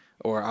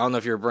 Or I don't know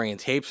if you were bringing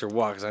tapes or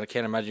what, because I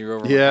can't imagine you were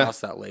over my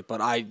house that late.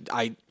 But I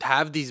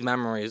have these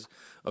memories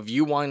of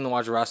you wanting to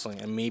watch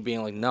wrestling, and me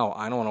being like, no,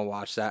 I don't want to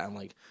watch that, and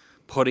like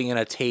putting in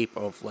a tape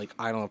of like,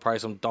 I don't know, probably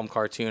some dumb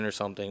cartoon or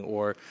something,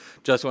 or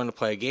just wanting to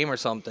play a game or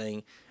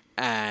something,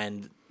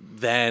 and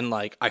then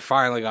like I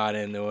finally got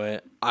into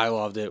it. I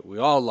loved it. We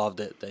all loved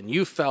it. Then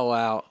you fell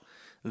out.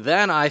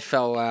 Then I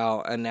fell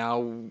out, and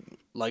now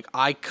like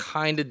I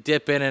kind of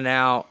dip in and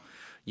out.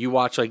 You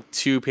watch like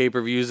 2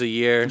 pay-per-views a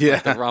year,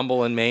 like the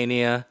Rumble and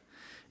Mania,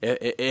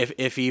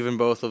 if even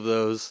both of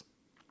those.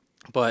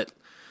 But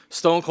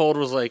Stone Cold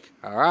was like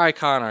our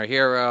icon, our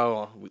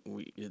hero.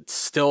 It's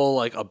still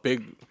like a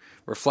big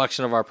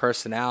reflection of our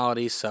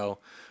personality. So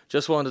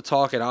just wanted to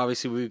talk it.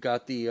 Obviously, we've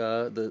got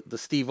the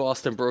Steve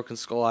Austin Broken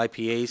Skull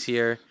IPAs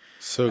here.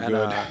 So and,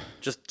 good.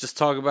 Just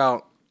talk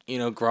about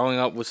growing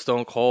up with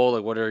Stone Cold.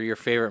 Like, what are your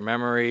favorite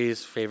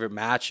memories, favorite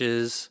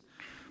matches,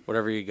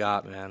 whatever you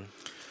got, man.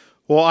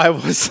 Well,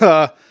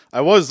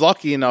 I was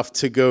lucky enough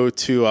to go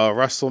to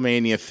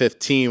WrestleMania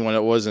 15 when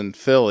it was in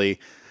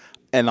Philly,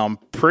 and I'm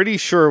pretty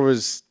sure it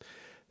was.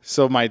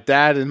 So my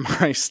dad and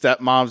my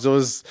stepmoms,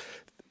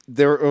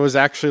 it was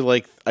actually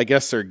like, I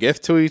guess, their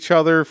gift to each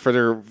other for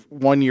their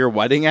 1-year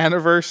wedding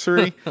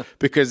anniversary,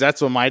 because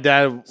that's when my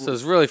dad. So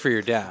it's really for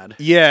your dad.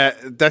 Yeah,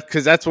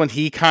 because that's when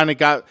he kind of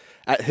got,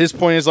 at his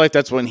point in his life,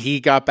 that's when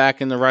he got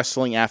back into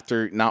wrestling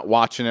after not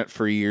watching it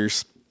for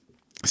years.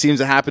 Seems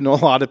to happen to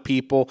a lot of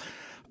people.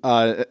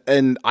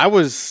 And I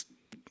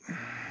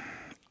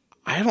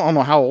don't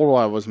know how old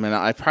I was, man.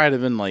 I probably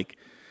have been like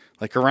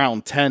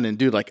around 10, and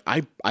dude, like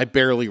I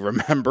barely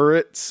remember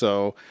it.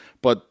 So,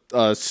 but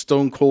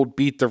Stone Cold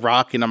beat The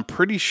Rock, and I'm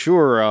pretty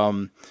sure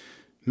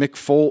Mick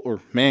Foley or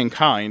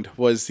Mankind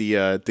was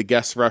the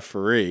guest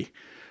referee.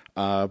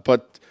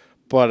 But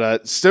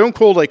Stone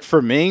Cold, like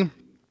for me,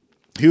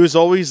 he was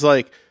always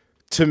like,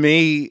 to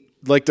me,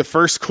 like the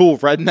first cool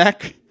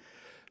redneck,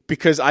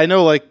 because I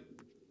know like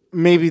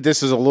maybe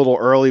this is a little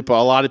early, but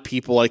a lot of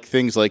people like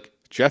things like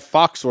Jeff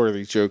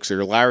Foxworthy jokes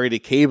or Larry the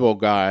Cable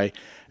Guy,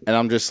 and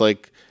I'm just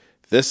like,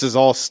 this is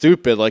all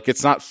stupid. Like,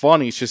 it's not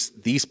funny. It's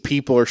just these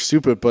people are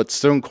stupid. But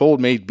Stone Cold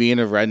made being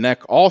a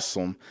redneck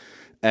awesome,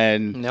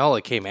 and they all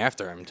like came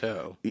after him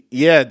too.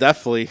 Yeah,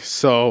 definitely.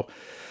 So,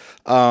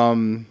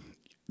 that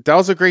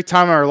was a great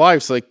time in our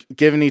lives, like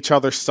giving each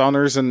other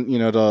stunners and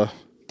the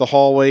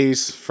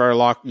hallways for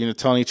our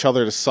telling each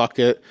other to suck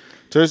it.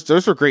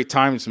 Those were great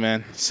times,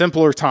 man.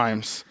 Simpler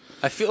times.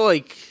 I feel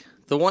like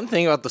the one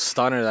thing about the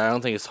stunner that I don't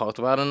think is talked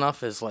about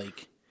enough is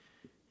like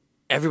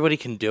everybody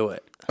can do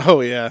it. Oh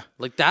yeah.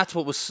 Like that's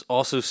what was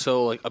also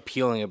so like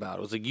appealing about it.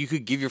 It was like you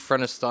could give your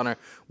friend a stunner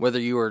whether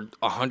you were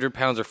 100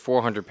 pounds or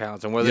 400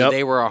 pounds, and whether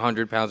they were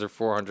 100 pounds or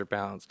 400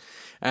 pounds.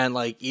 And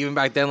like even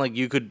back then, like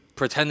you could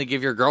pretend to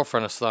give your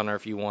girlfriend a stunner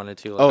if you wanted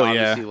to. Like,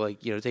 obviously, like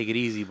take it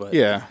easy, but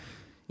yeah,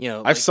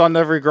 I've stunned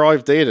every girl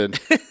I've dated.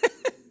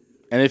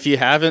 And if you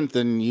haven't,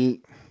 then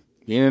you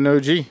ain't an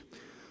OG.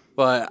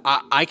 But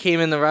I came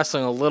into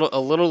wrestling a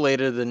little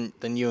later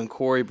than you and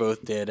Corey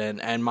both did,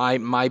 and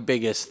my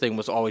biggest thing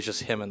was always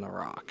just him and The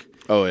Rock.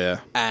 Oh yeah.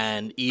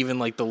 And even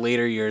like the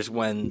later years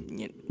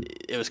when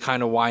it was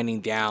kind of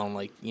winding down,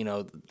 like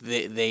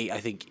they I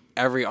think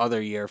every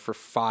other year for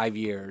 5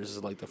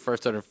 years, like the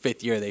first or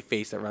fifth year they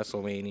faced at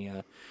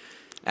WrestleMania,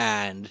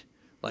 and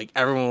like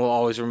everyone will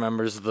always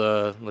remembers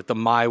the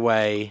My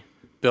Way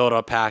build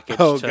up package.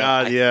 Oh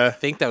God, yeah. I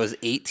think that was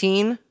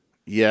 18.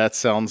 Yeah, it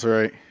sounds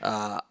right.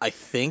 I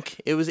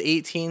think it was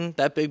 18,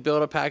 that big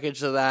build-up package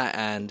to that,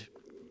 and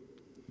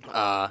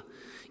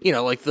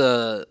like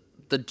the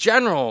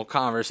general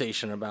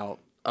conversation about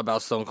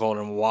Stone Cold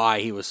and why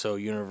he was so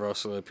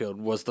universally appealed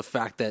was the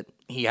fact that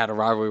he had a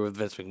rivalry with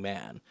Vince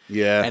McMahon.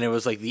 Yeah. And it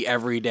was like the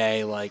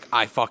everyday, like,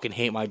 I fucking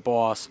hate my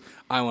boss,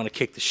 I want to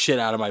kick the shit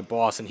out of my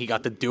boss, and he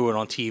got to do it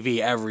on TV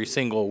every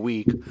single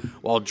week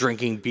while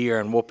drinking beer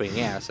and whooping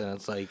ass, and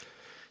it's like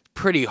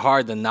pretty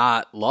hard to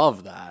not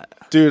love that.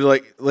 Dude,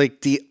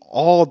 like the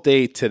all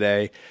day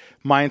today,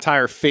 my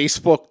entire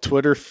Facebook,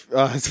 Twitter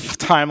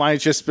timeline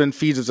has just been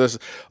feeds of this.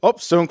 Oh,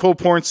 Stone Cold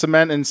pouring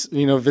cement and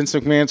Vince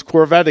McMahon's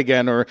Corvette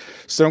again, or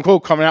Stone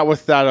Cold coming out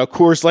with that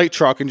Coors Light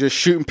truck and just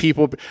shooting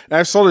people. And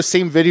I saw the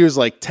same videos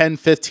like 10,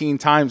 15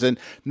 times, and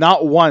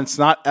not once,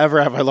 not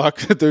ever have I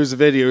looked at those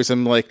videos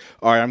and like,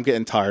 all right, I'm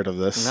getting tired of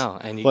this. No,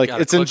 and you like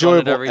it's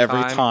enjoyable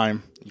every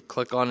time. You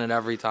click on it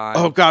every time.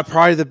 Oh God,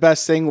 probably the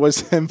best thing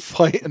was him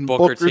fighting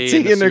Booker T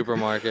in the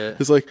supermarket.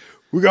 It's like,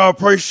 we got a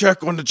price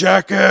check on the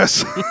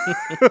jackass.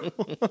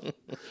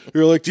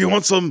 You're like, do you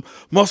want some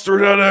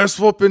mustard that ass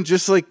whooping?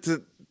 Just like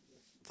the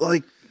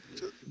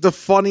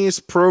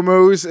funniest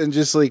promos and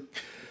just like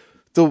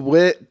the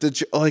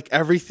wit, like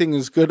everything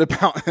is good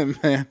about him,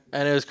 man.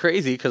 And it was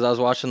crazy because I was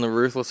watching the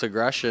Ruthless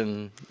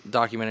Aggression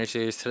documentary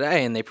series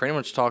today, and they pretty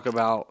much talk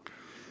about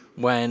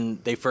when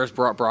they first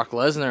brought Brock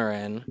Lesnar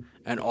in,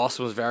 and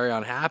Austin was very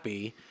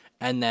unhappy.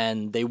 And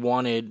then they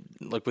wanted,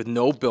 like, with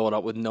no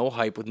build-up, with no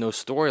hype, with no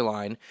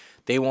storyline,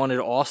 they wanted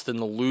Austin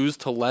to lose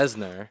to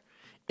Lesnar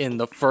in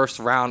the first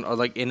round, or,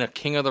 like, in a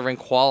King of the Ring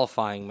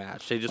qualifying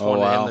match. They just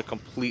wanted him to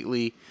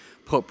completely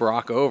put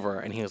Brock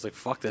over. And he was like,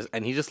 fuck this.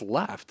 And he just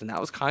left. And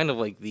that was kind of,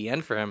 like, the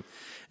end for him.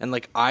 And,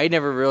 like, I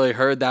never really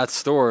heard that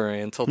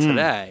story until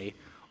today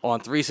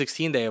on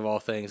 316 Day of all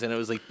things. And it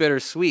was, like,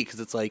 bittersweet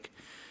because it's, like,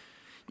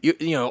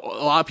 You know,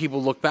 a lot of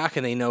people look back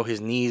and they know his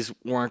knees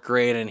weren't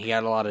great and he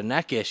had a lot of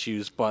neck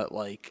issues, but,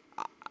 like,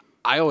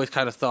 I always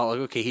kind of thought, like,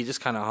 okay, he just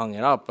kind of hung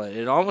it up, but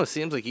it almost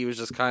seems like he was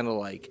just kind of,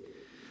 like,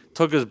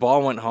 took his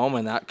ball, went home,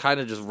 and that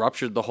kind of just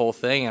ruptured the whole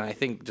thing, and I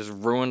think just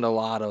ruined a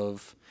lot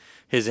of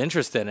his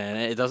interest in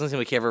it. It doesn't seem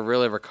like he ever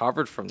really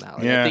recovered from that.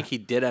 Like, I think he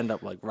did end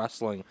up, like,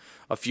 wrestling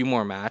a few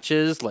more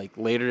matches, like,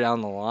 later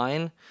down the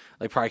line.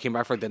 Like, probably came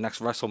back for, like, the next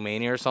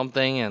WrestleMania or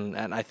something,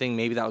 and I think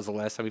maybe that was the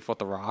last time he fought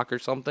The Rock or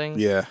something.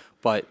 Yeah.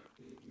 But,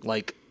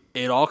 like,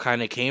 it all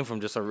kind of came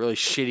from just a really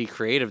shitty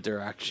creative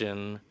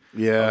direction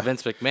of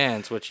Vince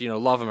McMahon's, which,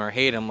 love him or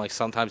hate him, like,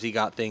 sometimes he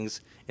got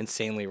things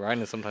insanely right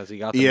and sometimes he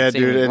got them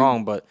insanely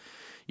wrong, but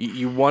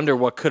you wonder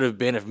what could have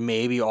been if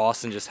maybe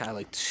Austin just had,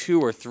 like, 2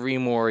 or 3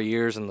 more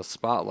years in the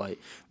spotlight.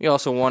 You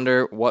also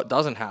wonder what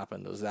doesn't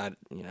happen. Does that,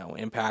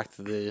 impact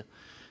the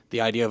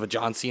idea of a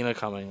John Cena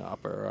coming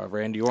up or a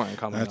Randy Orton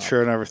coming up? That's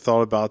true. I never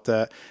thought about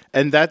that.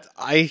 And that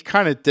I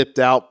kind of dipped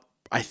out,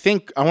 I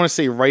think, I want to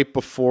say right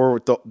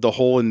before the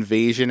whole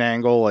invasion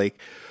angle, like,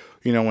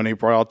 when they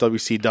brought out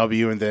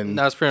WCW, and then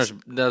that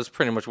was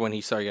pretty much when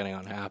he started getting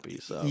unhappy.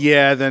 So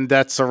yeah, then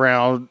that's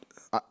around,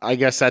 I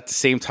guess, at the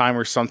same time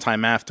or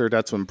sometime after.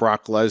 That's when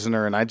Brock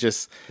Lesnar, and I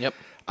just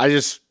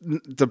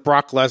the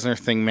Brock Lesnar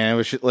thing, man. It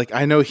was just, like,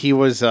 I know he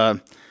was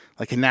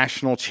like a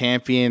national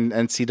champion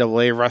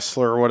NCAA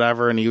wrestler or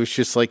whatever, and he was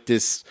just like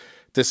this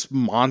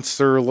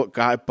monster look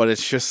guy, but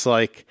it's just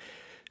like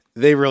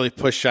they really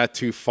pushed that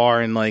too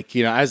far, and, like,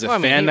 as a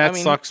fan, that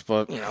sucks.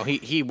 But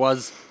he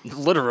was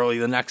literally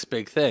the next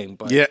big thing.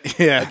 But yeah.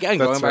 Again,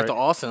 going back to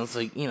Austin, it's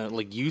like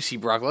like you see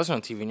Brock Lesnar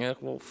on TV, and you're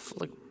like, well,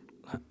 like,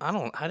 I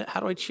don't. How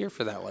do I cheer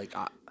for that? Like,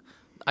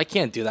 I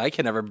can't do that. I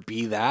can never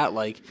be that.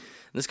 Like,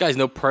 this guy's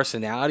no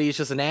personality. He's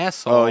just an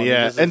asshole. Oh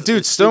yeah, and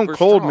dude, Stone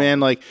Cold, man,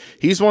 like,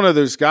 he's one of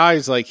those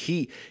guys. Like,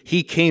 he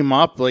came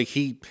up, like,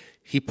 he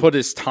put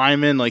his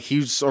time in. Like, he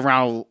was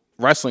around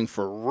wrestling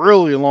for a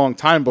really long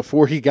time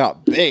before he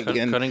got big,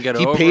 couldn't get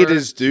he over. Paid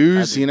his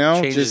dues.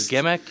 Changed his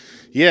gimmick.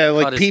 Yeah,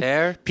 like, his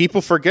hair.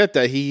 People forget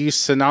that he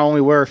used to not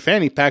only wear a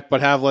fanny pack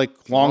but have,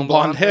 like, long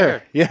blonde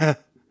hair. Yeah,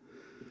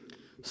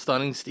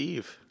 Stunning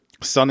Steve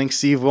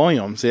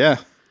Williams. Yeah.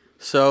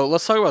 So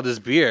let's talk about this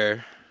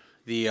beer,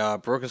 the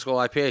Broken Skull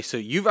IPA. So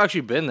you've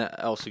actually been to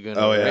El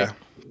Segundo. Oh yeah. Right?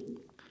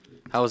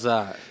 How was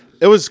that?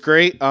 It was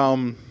great.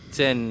 It's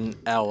in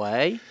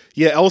L.A.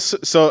 Yeah, El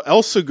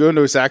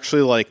Segundo is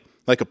actually like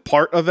a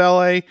part of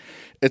LA.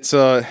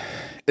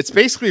 It's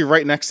basically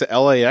right next to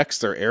LAX,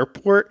 their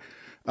airport.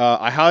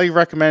 I highly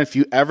recommend, if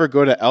you ever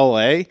go to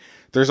LA,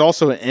 there's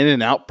also an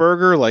In-N-Out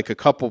Burger like a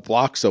couple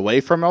blocks away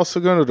from El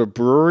Segundo, the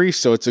brewery.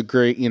 So it's a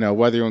great,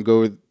 whether you want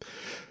to go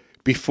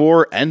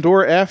before and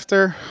or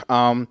after.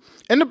 And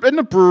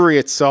the brewery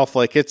itself,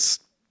 like, it's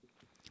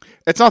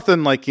it's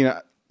nothing like,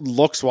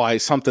 looks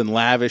wise, something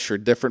lavish or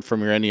different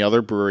from any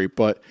other brewery,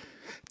 but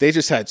they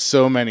just had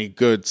so many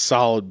good,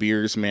 solid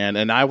beers, man.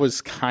 And I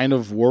was kind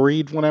of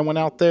worried when I went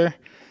out there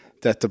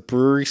that the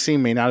brewery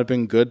scene may not have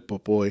been good,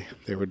 but boy,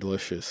 they were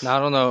delicious. Now, I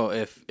don't know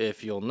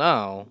if you'll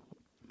know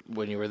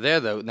when you were there,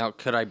 though. Now,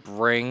 could I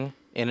bring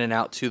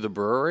In-N-Out to the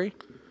brewery?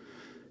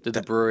 Did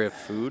the brewery have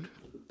food?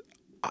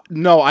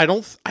 No, I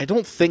don't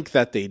think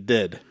that they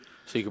did.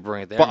 So you could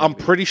bring it there? But I'm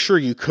pretty sure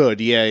you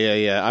could.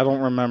 Yeah. I don't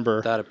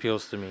remember. That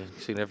appeals to me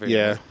significantly.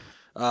 Yeah.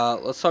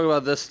 Let's talk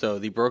about this, though.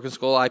 The Broken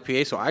Skull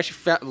IPA. So I actually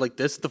felt like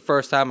this is the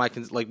first time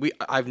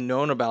I've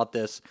known about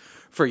this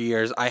for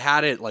years. I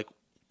had it,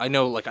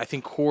 I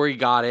think Corey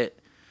got it.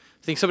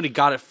 I think somebody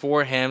got it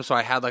for him. So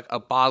I had like a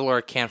bottle or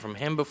a can from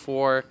him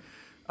before.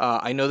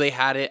 I know they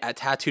had it at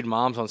Tattooed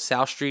Moms on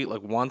South Street.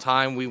 Like one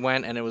time we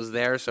went and it was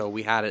there. So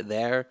we had it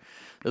there.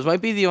 Those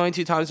might be the only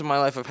 2 times in my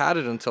life I've had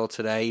it until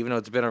today, even though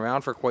it's been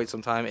around for quite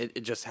some time.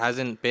 It just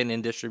hasn't been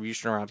in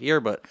distribution around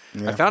here. But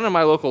I found it in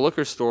my local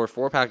liquor store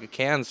 4-pack of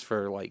cans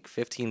for like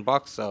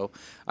 $15. So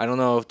I don't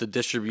know if the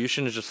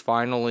distribution is just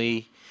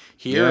finally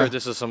here or if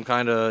this is some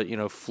kind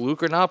of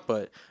fluke or not.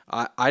 But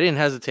I didn't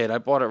hesitate. I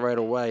bought it right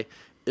away.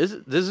 This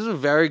is a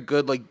very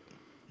good,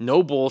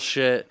 no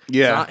bullshit.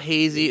 Yeah. It's not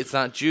hazy. It's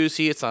not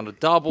juicy. It's not a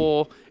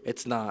double.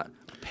 It's not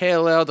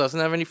pale ale, doesn't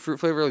have any fruit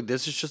flavor.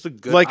 This is just a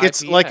good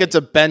IPA. It's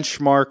a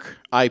benchmark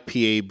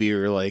IPA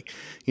beer.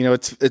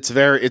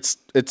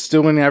 It's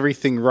doing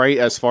everything right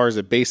as far as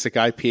a basic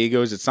IPA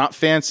goes. It's not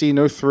fancy,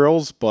 no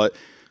thrills, but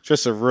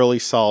just a really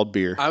solid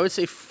beer. I would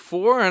say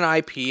for an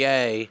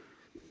IPA,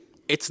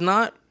 it's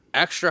not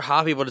extra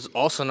hoppy, but it's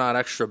also not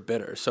extra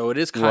bitter. So it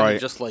is kind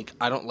of just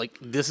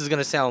this is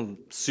gonna sound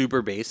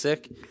super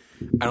basic.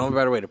 I don't have a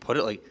better way to put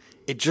it.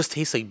 It just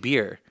tastes like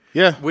beer.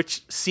 Yeah.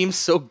 Which seems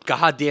so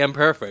goddamn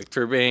perfect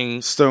for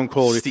being Stone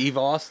Cold. Steve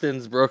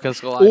Austin's Broken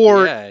Skull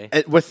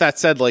IPA. Or, with that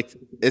said,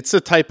 it's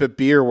a type of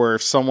beer where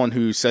if someone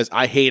who says,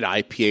 I hate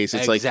IPAs,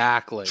 it's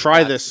exactly.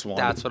 Try this one.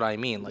 That's what I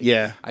mean.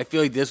 I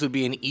feel like this would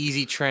be an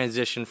easy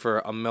transition for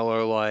a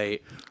Miller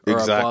Lite or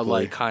a Bud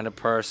Light kind of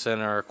person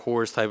or a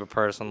Coors type of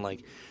person.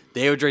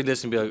 They would drink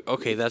this and be like,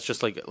 okay, that's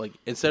just like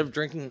instead of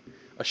drinking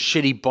a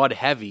shitty Bud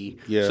Heavy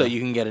so you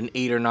can get an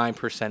 8 or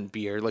 9%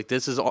 beer,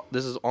 this is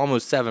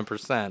almost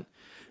 7%.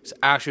 It's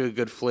actually a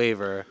good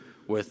flavor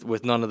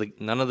with none of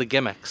the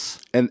gimmicks.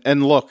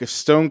 And look, if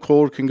Stone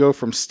Cold can go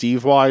from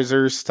Steve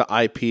Weisers to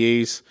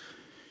IPAs,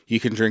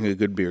 you can drink a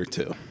good beer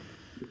too.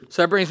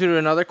 So that brings me to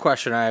another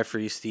question I have for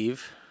you,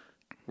 Steve.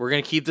 We're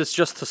gonna keep this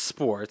just to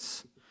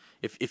sports.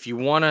 If you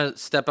want to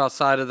step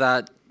outside of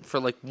that for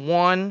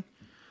one,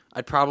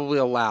 I'd probably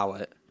allow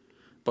it,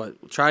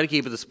 but try to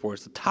keep it to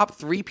sports. The top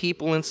 3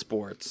 people in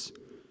sports,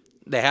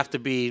 they have to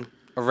be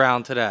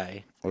around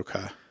today.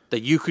 Okay.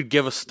 That you could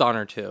give a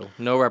stunner to.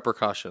 No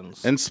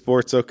repercussions. In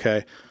sports,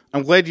 okay.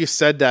 I'm glad you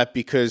said that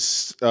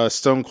because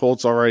Stone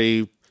Cold's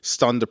already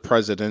stunned the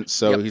president,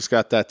 so he's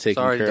got that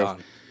taken care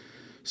of.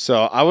 So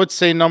I would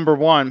say number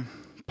 1,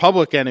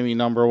 public enemy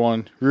number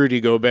 1, Rudy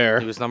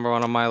Gobert. He was number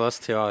 1 on my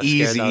list, too. I was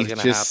scared that was going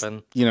to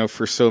happen.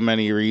 For so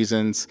many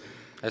reasons.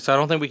 So I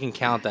don't think we can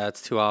count that.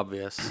 It's too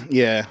obvious.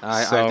 Yeah.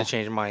 I have to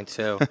change mine,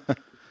 too.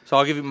 So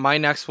I'll give you my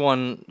next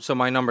one. So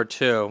my number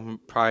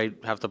 2, probably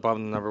have to bump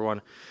the number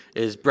 1,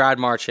 is Brad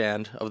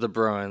Marchand of the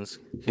Bruins.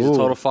 He's a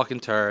total fucking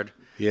turd.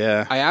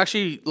 Yeah. I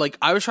actually,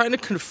 I was trying to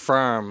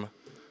confirm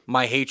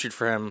my hatred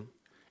for him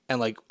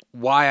and,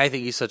 why I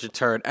think he's such a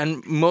turd.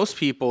 And most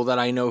people that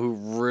I know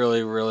who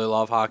really, really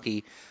love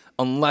hockey,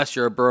 unless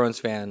you're a Bruins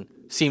fan,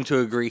 seem to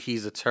agree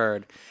he's a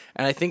turd.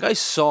 And I think I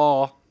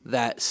saw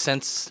that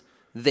since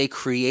they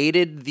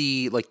created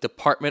the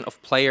Department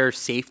of Player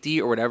Safety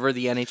or whatever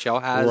the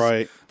NHL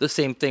has, the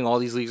same thing all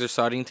these leagues are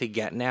starting to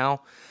get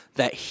now,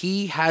 that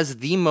he has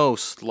the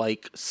most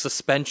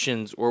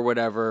suspensions or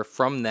whatever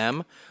from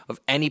them of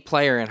any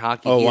player in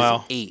hockey. He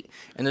has 8.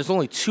 And there's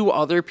only 2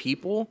 other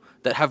people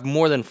that have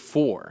more than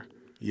 4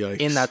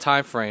 in that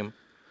time frame.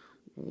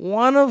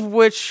 One of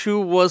which who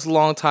was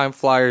longtime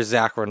Flyer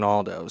Zach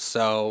Ronaldo.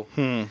 So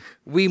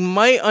we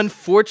might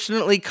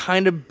unfortunately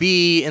kind of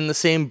be in the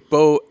same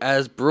boat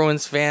as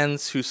Bruins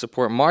fans who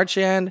support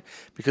Marchand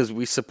because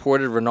we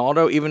supported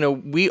Ronaldo, even though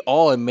we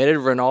all admitted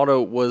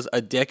Ronaldo was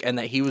a dick and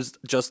that he was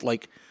just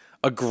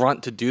a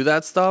grunt to do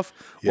that stuff.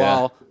 Yeah.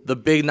 While the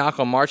big knock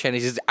on Marchand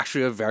is he's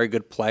actually a very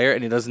good player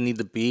and he doesn't need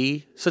to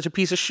be such a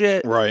piece of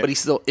shit. Right. But he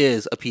still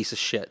is a piece of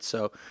shit.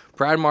 So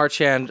Brad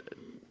Marchand,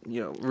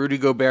 Rudy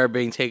Gobert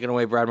being taken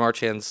away, Brad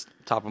Marchand's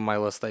top of my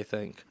list, I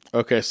think.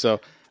 Okay,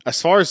 so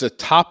as far as the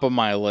top of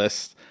my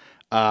list,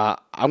 I'm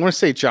going to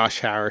say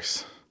Josh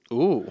Harris.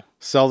 Ooh.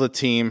 Sell the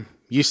team.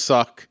 You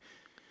suck.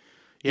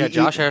 Yeah,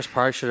 Josh Harris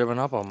probably should have been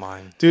up on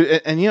mine.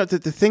 Dude, and the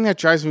thing that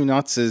drives me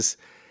nuts is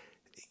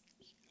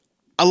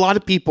a lot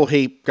of people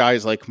hate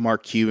guys like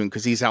Mark Cuban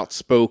because he's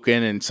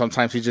outspoken and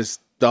sometimes he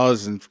just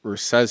does or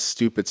says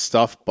stupid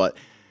stuff, but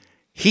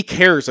he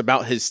cares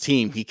about his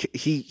team.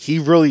 He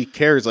really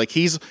cares.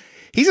 He's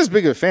as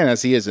big of a fan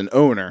as he is an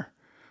owner.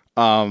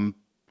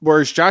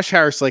 Whereas Josh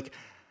Harris,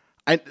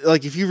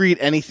 if you read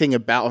anything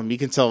about him, you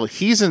can tell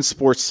he's in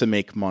sports to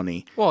make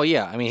money. Well,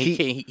 yeah. I mean,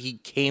 he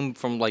came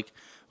from like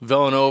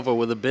Villanova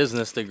with a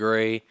business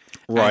degree,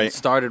 right? And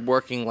started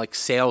working like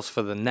sales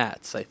for the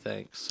Nets, I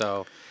think.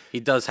 So he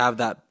does have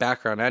that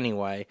background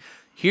anyway.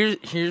 Here's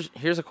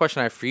a question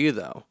I have for you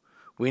though.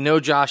 We know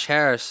Josh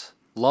Harris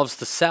loves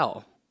to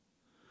sell.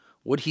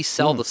 Would he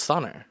sell the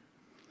Stunner?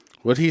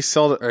 Would he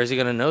sell or is he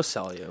going to no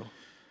sell you?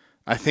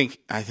 I think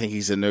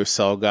he's a no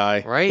sell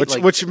guy, right?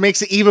 Which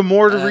makes it even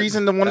more the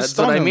reason to want to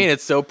stun him. That's what I mean.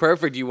 It's so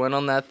perfect. You went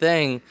on that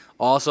thing.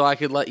 Also, I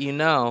could let you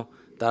know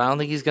that I don't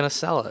think he's going to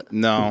sell it.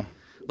 No.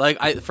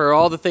 For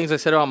all the things I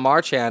said about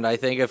Marchand, I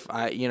think if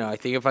I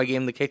gave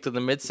him the kick to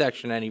the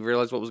midsection and he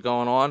realized what was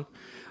going on,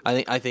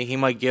 I think he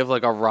might give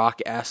like a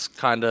Rock-esque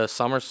kind of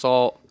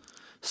somersault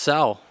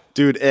sell.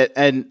 Dude,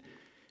 and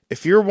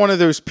if you're one of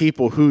those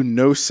people who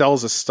no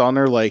sells a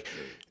stunner, like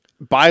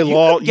by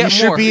law, you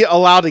should be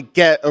allowed to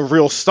get a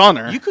real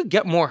stunner. You could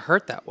get more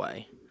hurt that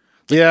way.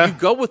 Yeah. You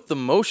go with the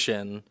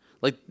motion.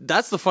 Like,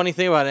 that's the funny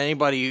thing about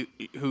anybody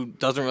who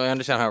doesn't really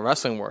understand how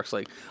wrestling works.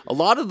 Like, a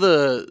lot of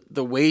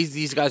the ways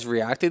these guys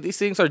react to these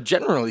things are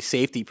generally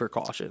safety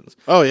precautions.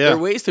 Oh, yeah. They're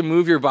ways to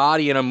move your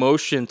body in a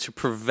motion to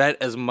prevent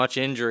as much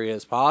injury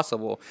as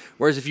possible.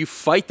 Whereas if you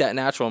fight that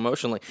natural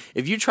emotion, like,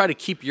 if you try to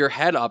keep your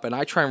head up and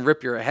I try and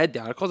rip your head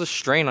down, it causes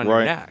strain on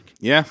your neck.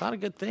 Yeah. It's not a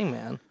good thing,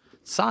 man.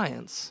 It's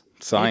science.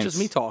 Science. It's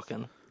just me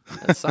talking.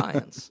 It's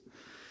science.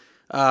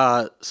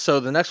 So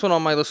the next one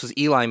on my list was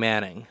Eli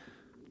Manning.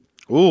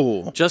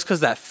 Ooh. Just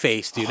because that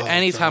face, dude.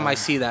 Anytime I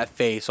see that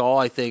face, all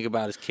I think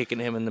about is kicking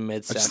him in the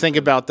midsection. I just think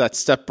about that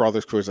Step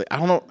Brothers cruise. Like, I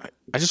don't know.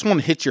 I just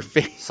want to hit your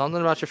face. Something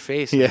about your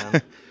face, yeah.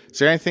 man. Is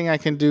there anything I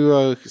can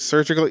do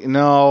surgically?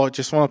 No,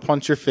 just want to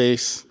punch your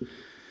face.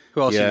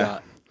 Who else you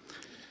got?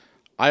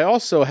 I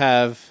also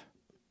have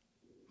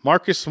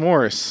Marcus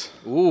Morris.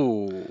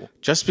 Ooh.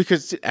 Just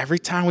because every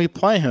time we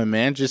play him,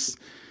 man,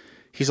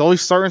 he's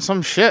always starting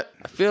some shit.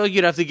 I feel like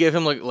you'd have to give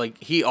him like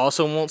he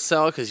also won't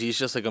sell because he's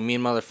just like a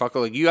mean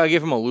motherfucker. Like you gotta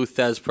give him a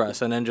Luthez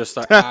press and then just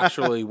start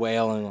actually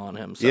wailing on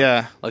him. So,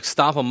 yeah, like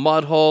stomp a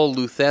mud hole,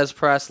 Luthez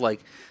press.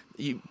 Like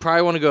you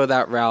probably want to go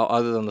that route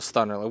other than the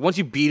stunner. Like once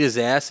you beat his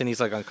ass and he's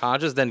like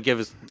unconscious, then give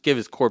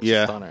his corpse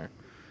a stunner.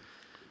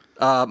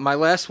 My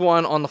last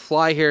one on the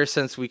fly here,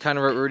 since we kind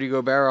of wrote Rudy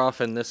Gobert off,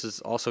 and this is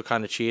also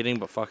kind of cheating,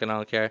 but fucking I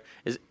don't care,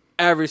 is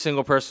every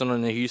single person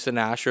on the Houston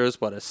Astros,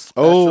 but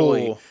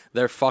especially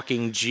their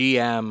fucking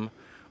GM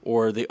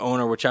or the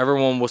owner, whichever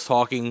one was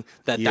talking,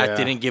 that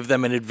didn't give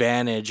them an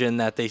advantage and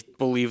that they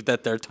believe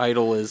that their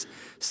title is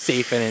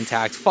safe and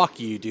intact. Fuck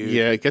you, dude.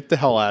 Yeah, get the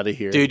hell out of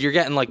here. Dude, you're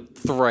getting like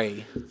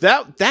 3.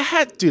 That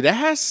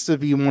has to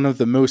be one of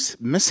the most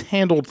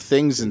mishandled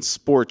things in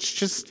sports.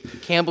 Just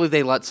can't believe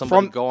they let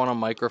somebody go on a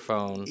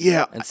microphone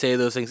and say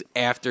those things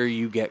after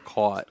you get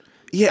caught.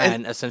 Yeah,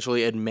 and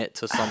essentially admit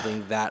to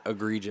something that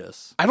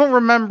egregious. I don't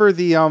remember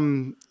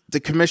the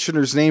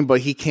commissioner's name,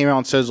 but he came out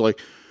and says like,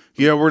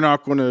 "Yeah, we're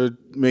not going to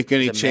make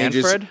any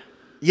changes." Manfred?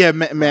 Yeah,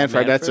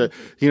 Manfred. That's it.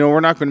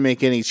 We're not going to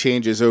make any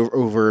changes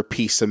over a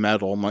piece of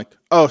metal. I'm like,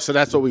 oh, so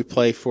that's what we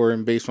play for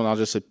in baseball now,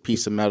 just a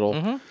piece of metal.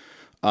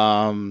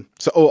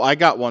 Mm-hmm. I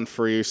got one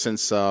for you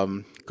since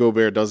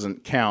Gobert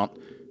doesn't count.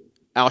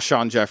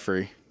 Alshon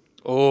Jeffrey.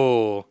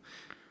 Oh.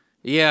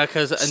 Yeah,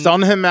 because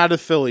stun him out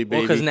of Philly, baby.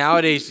 Well, because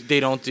nowadays they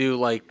don't do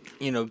like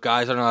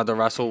guys aren't allowed to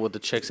wrestle with the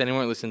chicks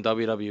anymore. At least in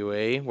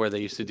WWE, where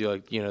they used to do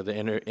like the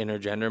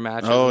intergender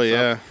matches. Oh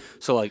yeah.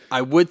 So like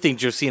I would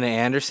think Josina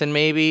Anderson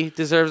maybe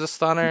deserves a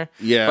stunner.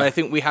 Yeah. But I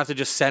think we have to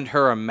just send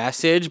her a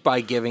message by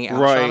giving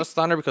Alshon a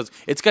stunner because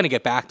it's gonna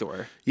get back to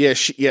her. Yeah.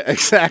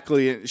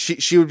 Exactly.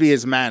 She would be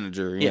his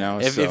manager. You know.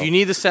 If you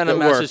need to send a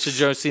message to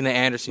Josina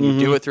Anderson, you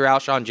do it through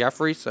Alshon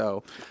Jeffrey.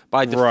 So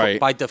by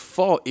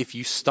default, if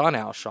you stun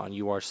Alshon,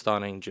 you are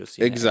stunning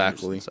Josina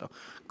exactly. Anderson. So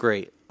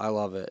great, I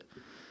love it.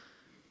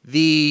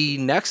 The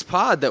next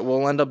pod that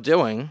we'll end up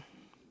doing,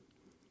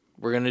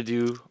 we're gonna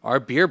do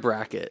our beer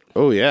bracket.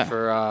 Oh yeah.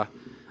 For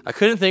I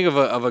couldn't think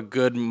of a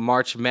good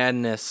March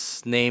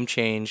Madness name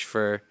change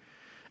for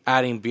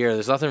adding beer.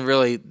 There's nothing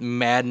really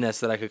madness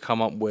that I could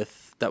come up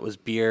with that was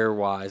beer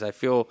wise. I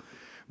feel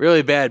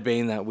really bad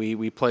being that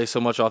we play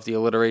so much off the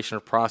alliteration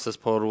of process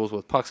potables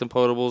with pucks and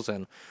potables,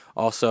 and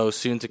also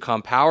soon to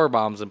come power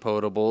bombs and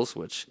potables,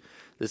 which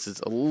this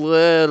is a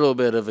little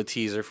bit of a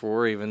teaser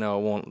for, even though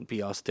it won't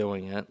be us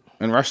doing it.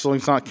 And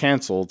wrestling's not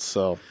canceled,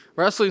 so...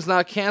 Wrestling's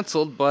not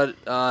canceled, but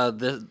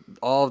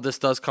all of this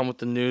does come with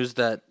the news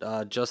that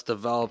just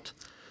developed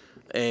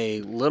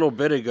a little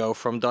bit ago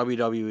from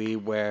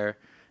WWE, where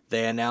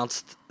they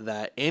announced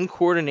that in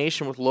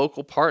coordination with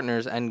local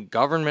partners and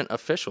government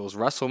officials,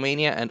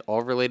 WrestleMania and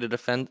all related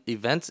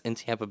events in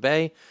Tampa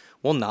Bay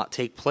will not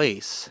take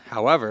place.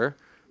 However,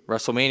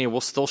 WrestleMania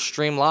will still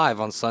stream live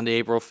on Sunday,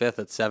 April 5th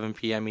at 7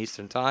 p.m.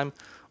 Eastern Time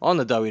on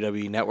the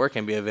WWE Network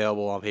and be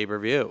available on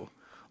pay-per-view.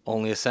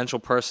 Only essential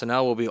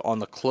personnel will be on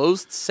the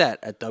closed set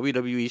at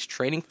WWE's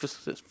training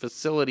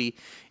facility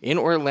in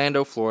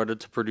Orlando, Florida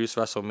to produce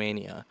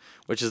WrestleMania,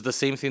 which is the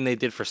same thing they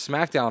did for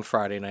SmackDown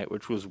Friday night,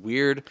 which was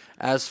weird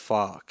as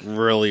fuck.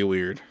 Really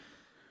weird.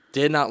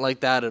 Did not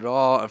like that at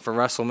all. And for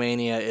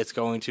WrestleMania, it's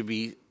going to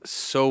be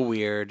so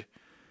weird.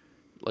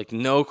 Like,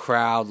 no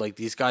crowd. Like,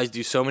 these guys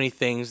do so many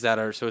things that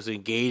are supposed to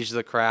engage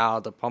the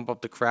crowd, to pump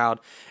up the crowd.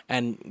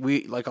 And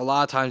we, like, a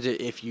lot of times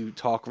if you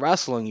talk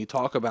wrestling, you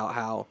talk about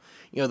how,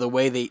 you know, the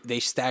way they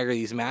stagger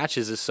these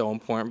matches is so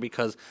important,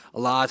 because a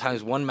lot of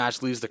times one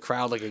match leaves the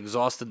crowd, like,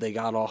 exhausted, they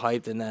got all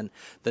hyped, and then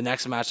the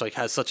next match, like,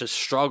 has such a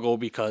struggle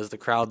because the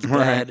crowd's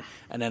dead,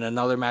 and then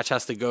another match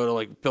has to go to,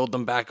 like, build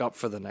them back up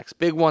for the next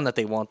big one that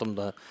they want them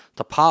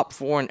to pop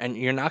for, and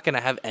you're not going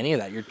to have any of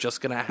that. You're just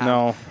going to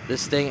have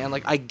this thing. And,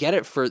 like, I get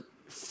it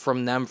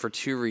from them for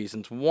two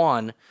reasons.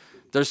 One,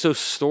 they're so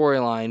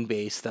storyline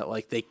based that,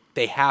 like,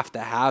 they have to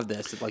have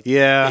this. Like,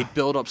 they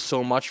build up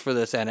so much for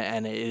this, and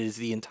it is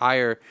the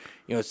entire,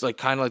 you know, it's like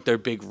kind of like their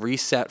big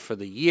reset for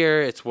the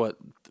year. It's what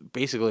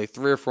basically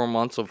 3 or 4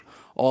 months of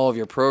all of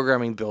your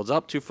programming builds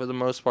up to for the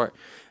most part.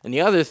 And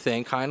the other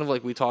thing, kind of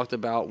like we talked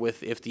about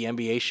with if the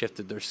NBA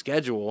shifted their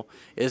schedule,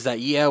 is that,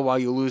 while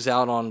you lose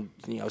out on,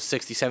 you know,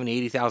 60, 70,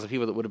 80,000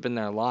 people that would have been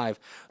there live,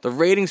 the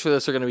ratings for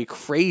this are going to be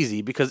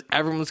crazy because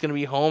everyone's going to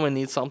be home and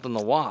need something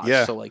to watch.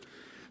 Yeah. So, like,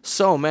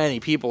 so many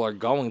people are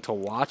going to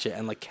watch it.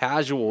 And,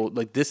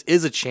 like, this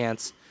is a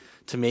chance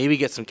to maybe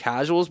get some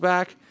casuals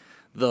back.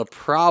 The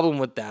problem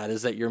with that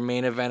is that your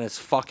main event is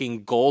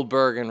fucking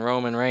Goldberg and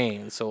Roman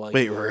Reigns. So, like,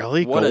 wait,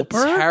 really? What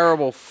Goldberg? a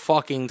terrible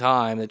fucking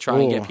time to try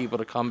and get people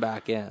to come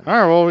back in. All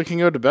right, well, we can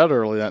go to bed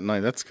early that night.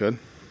 That's good.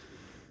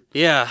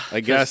 Yeah. I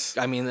guess.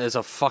 I mean, there's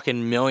a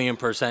fucking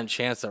 1,000,000%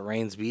 chance that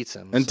Reigns beats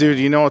him. And, dude,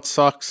 you know what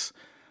sucks?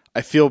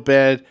 I feel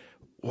bad.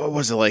 What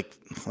was it, like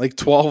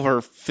 12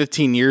 or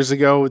 15 years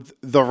ago?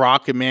 The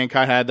Rock and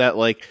Mankind had that,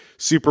 like,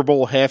 Super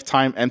Bowl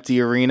halftime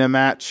empty arena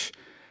match.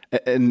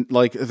 And,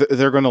 like,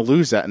 they're going to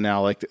lose that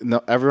now. Like,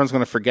 everyone's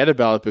going to forget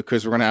about it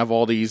because we're going to have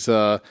all these,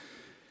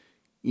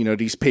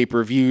 these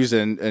pay-per-views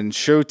and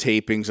show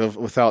tapings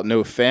without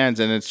no fans.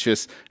 And it's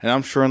just, and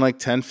I'm sure in like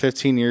 10,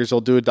 15 years,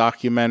 they'll do a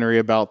documentary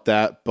about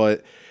that.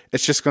 But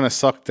it's just going to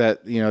suck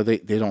that, you know, they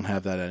don't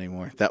have that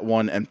anymore. That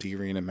one empty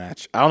arena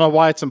match. I don't know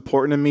why it's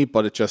important to me,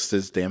 but it just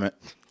is, damn it.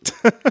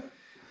 It's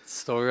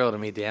still real to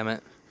me, damn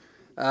it.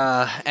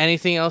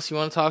 Anything else you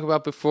want to talk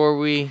about before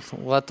we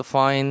let the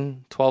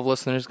fine 12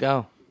 listeners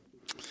go?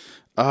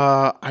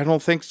 I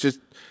don't think, just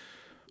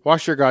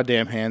wash your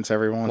goddamn hands,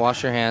 everyone.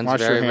 Wash your hands.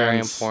 Very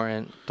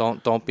important.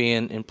 Don't be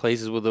in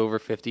places with over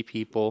 50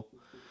 people.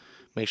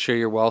 Make sure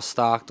you're well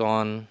stocked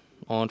on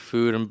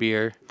food and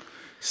beer.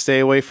 Stay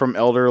away from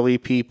elderly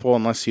people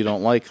unless you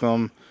don't like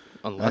them.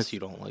 Unless you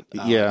don't like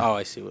them. Yeah. Oh,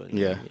 I see what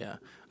you mean. Yeah.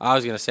 I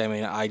was going to say, I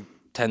mean, I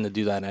tend to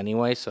do that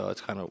anyway, so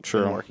it's kind of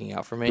been working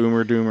out for me.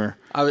 Boomer doomer.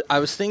 I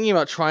was thinking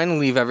about trying to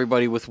leave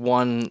everybody with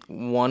one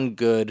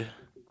good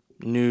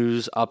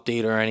news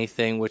update or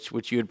anything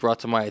which you had brought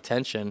to my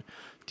attention.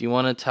 Do you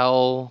want to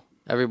tell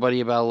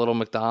everybody about a little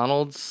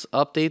McDonald's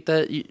update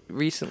that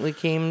recently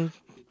came?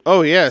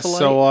 Oh yeah,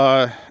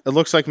 so it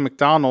looks like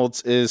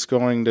McDonald's is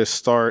going to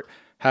start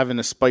having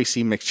a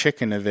spicy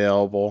McChicken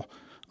available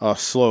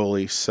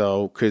slowly.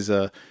 So because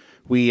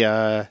we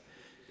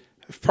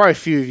probably a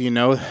few of you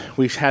know,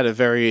 we've had a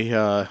very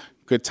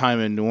good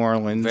time in New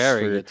Orleans.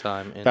 Very good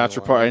time in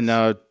bachelor New Orleans.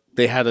 Party, and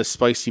they had a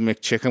spicy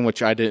McChicken,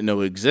 which I didn't know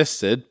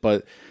existed,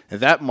 but in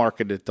that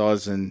market it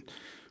does. And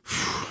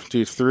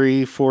dude,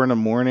 3, 4 in the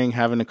morning,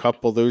 having a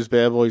couple of those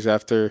bad boys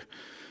after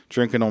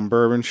drinking on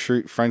Bourbon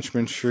Street,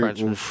 Frenchman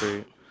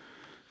Street.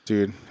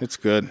 Dude, it's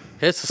good.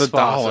 It's a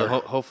spot, so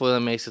hopefully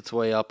that makes its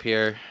way up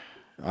here.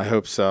 I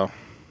hope so.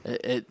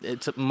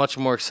 It's much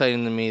more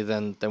exciting to me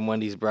than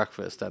Wendy's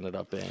breakfast ended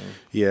up being.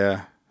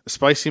 Yeah. A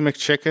spicy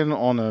McChicken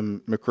on a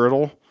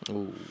McGriddle.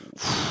 Ooh.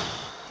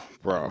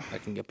 Bro. I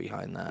can get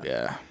behind that.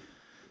 Yeah.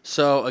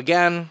 So,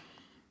 again,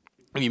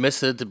 if you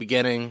missed it at the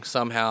beginning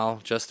somehow,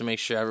 just to make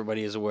sure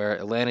everybody is aware,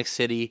 Atlantic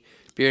City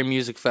Beer and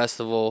Music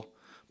Festival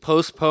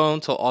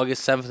postponed till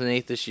August 7th and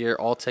 8th this year.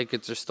 All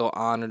tickets are still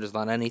on. There's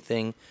not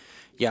anything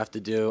you have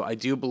to do. I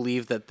do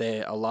believe that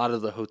a lot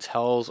of the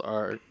hotels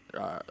are,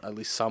 at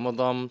least some of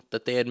them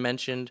that they had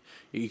mentioned.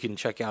 You can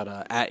check out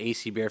at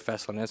AC Beer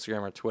Fest on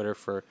Instagram or Twitter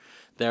for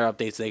their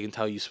updates. They can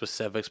tell you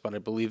specifics, but I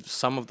believe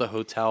some of the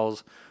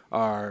hotels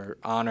are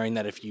honoring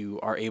that if you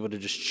are able to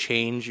just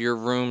change your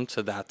room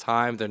to that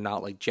time, they're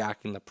not like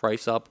jacking the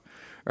price up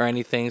or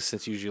anything,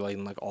 since usually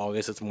in like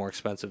August it's more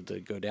expensive to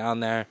go down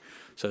there.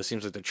 So it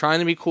seems like they're trying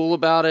to be cool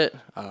about it.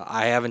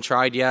 I haven't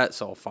tried yet,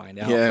 so I'll find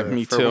out. Yeah,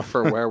 me too.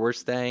 for where we're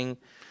staying.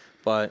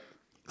 But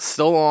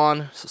still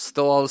on,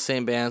 still all the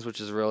same bands, which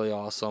is really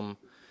awesome.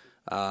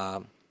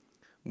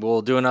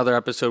 We'll do another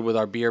episode with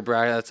our beer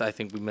brackets. I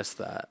think we missed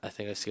that. I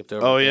think I skipped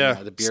over. Oh, yeah.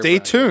 The beer Stay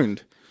bracket.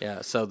 tuned.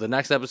 Yeah, so the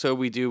next episode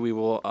we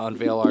will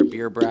unveil our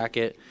beer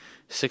bracket.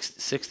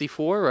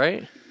 64,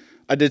 right?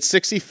 I did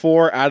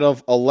 64 out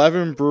of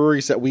 11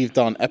 breweries that we've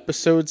done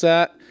episodes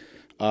at.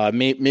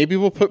 Maybe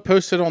we'll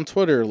post it on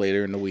Twitter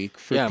later in the week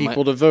for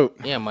people to vote.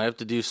 Yeah, might have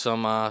to do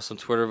some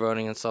Twitter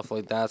voting and stuff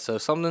like that. So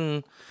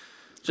something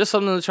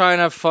to try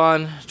and have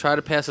fun, try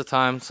to pass the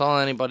time. It's all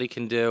anybody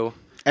can do.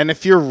 And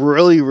if you're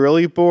really,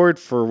 really bored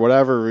for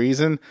whatever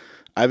reason,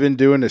 I've been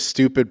doing a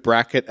stupid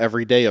bracket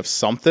every day of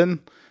something.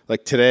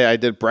 Like today I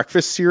did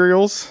breakfast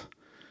cereals.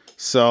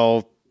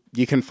 So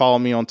you can follow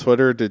me on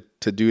Twitter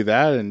to do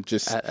that and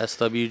just at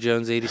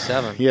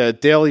SWJones87. Yeah,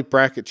 daily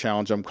bracket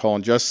challenge I'm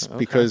calling just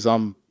because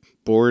I'm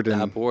bored and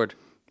Not bored.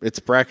 It's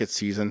bracket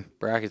season.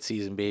 Bracket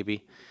season,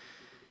 baby.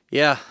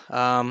 Yeah.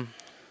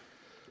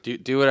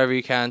 Do whatever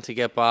you can to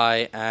get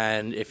by,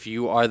 and if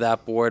you are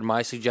that bored,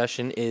 my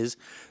suggestion is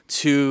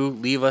to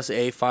leave us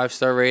a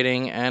 5-star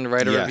rating and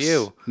write a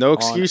review. No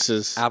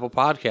excuses. Apple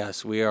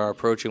Podcasts. We are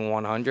approaching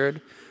 100,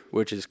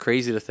 which is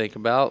crazy to think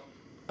about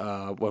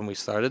when we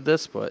started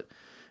this, but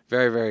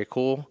very, very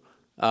cool.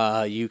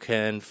 You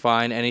can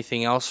find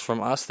anything else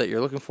from us that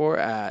you're looking for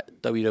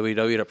at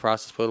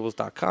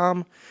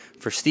www.processpotables.com.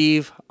 For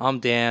Steve,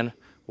 I'm Dan.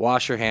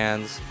 Wash your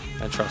hands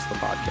and trust the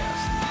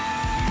podcast.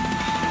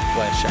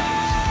 Blast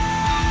showers.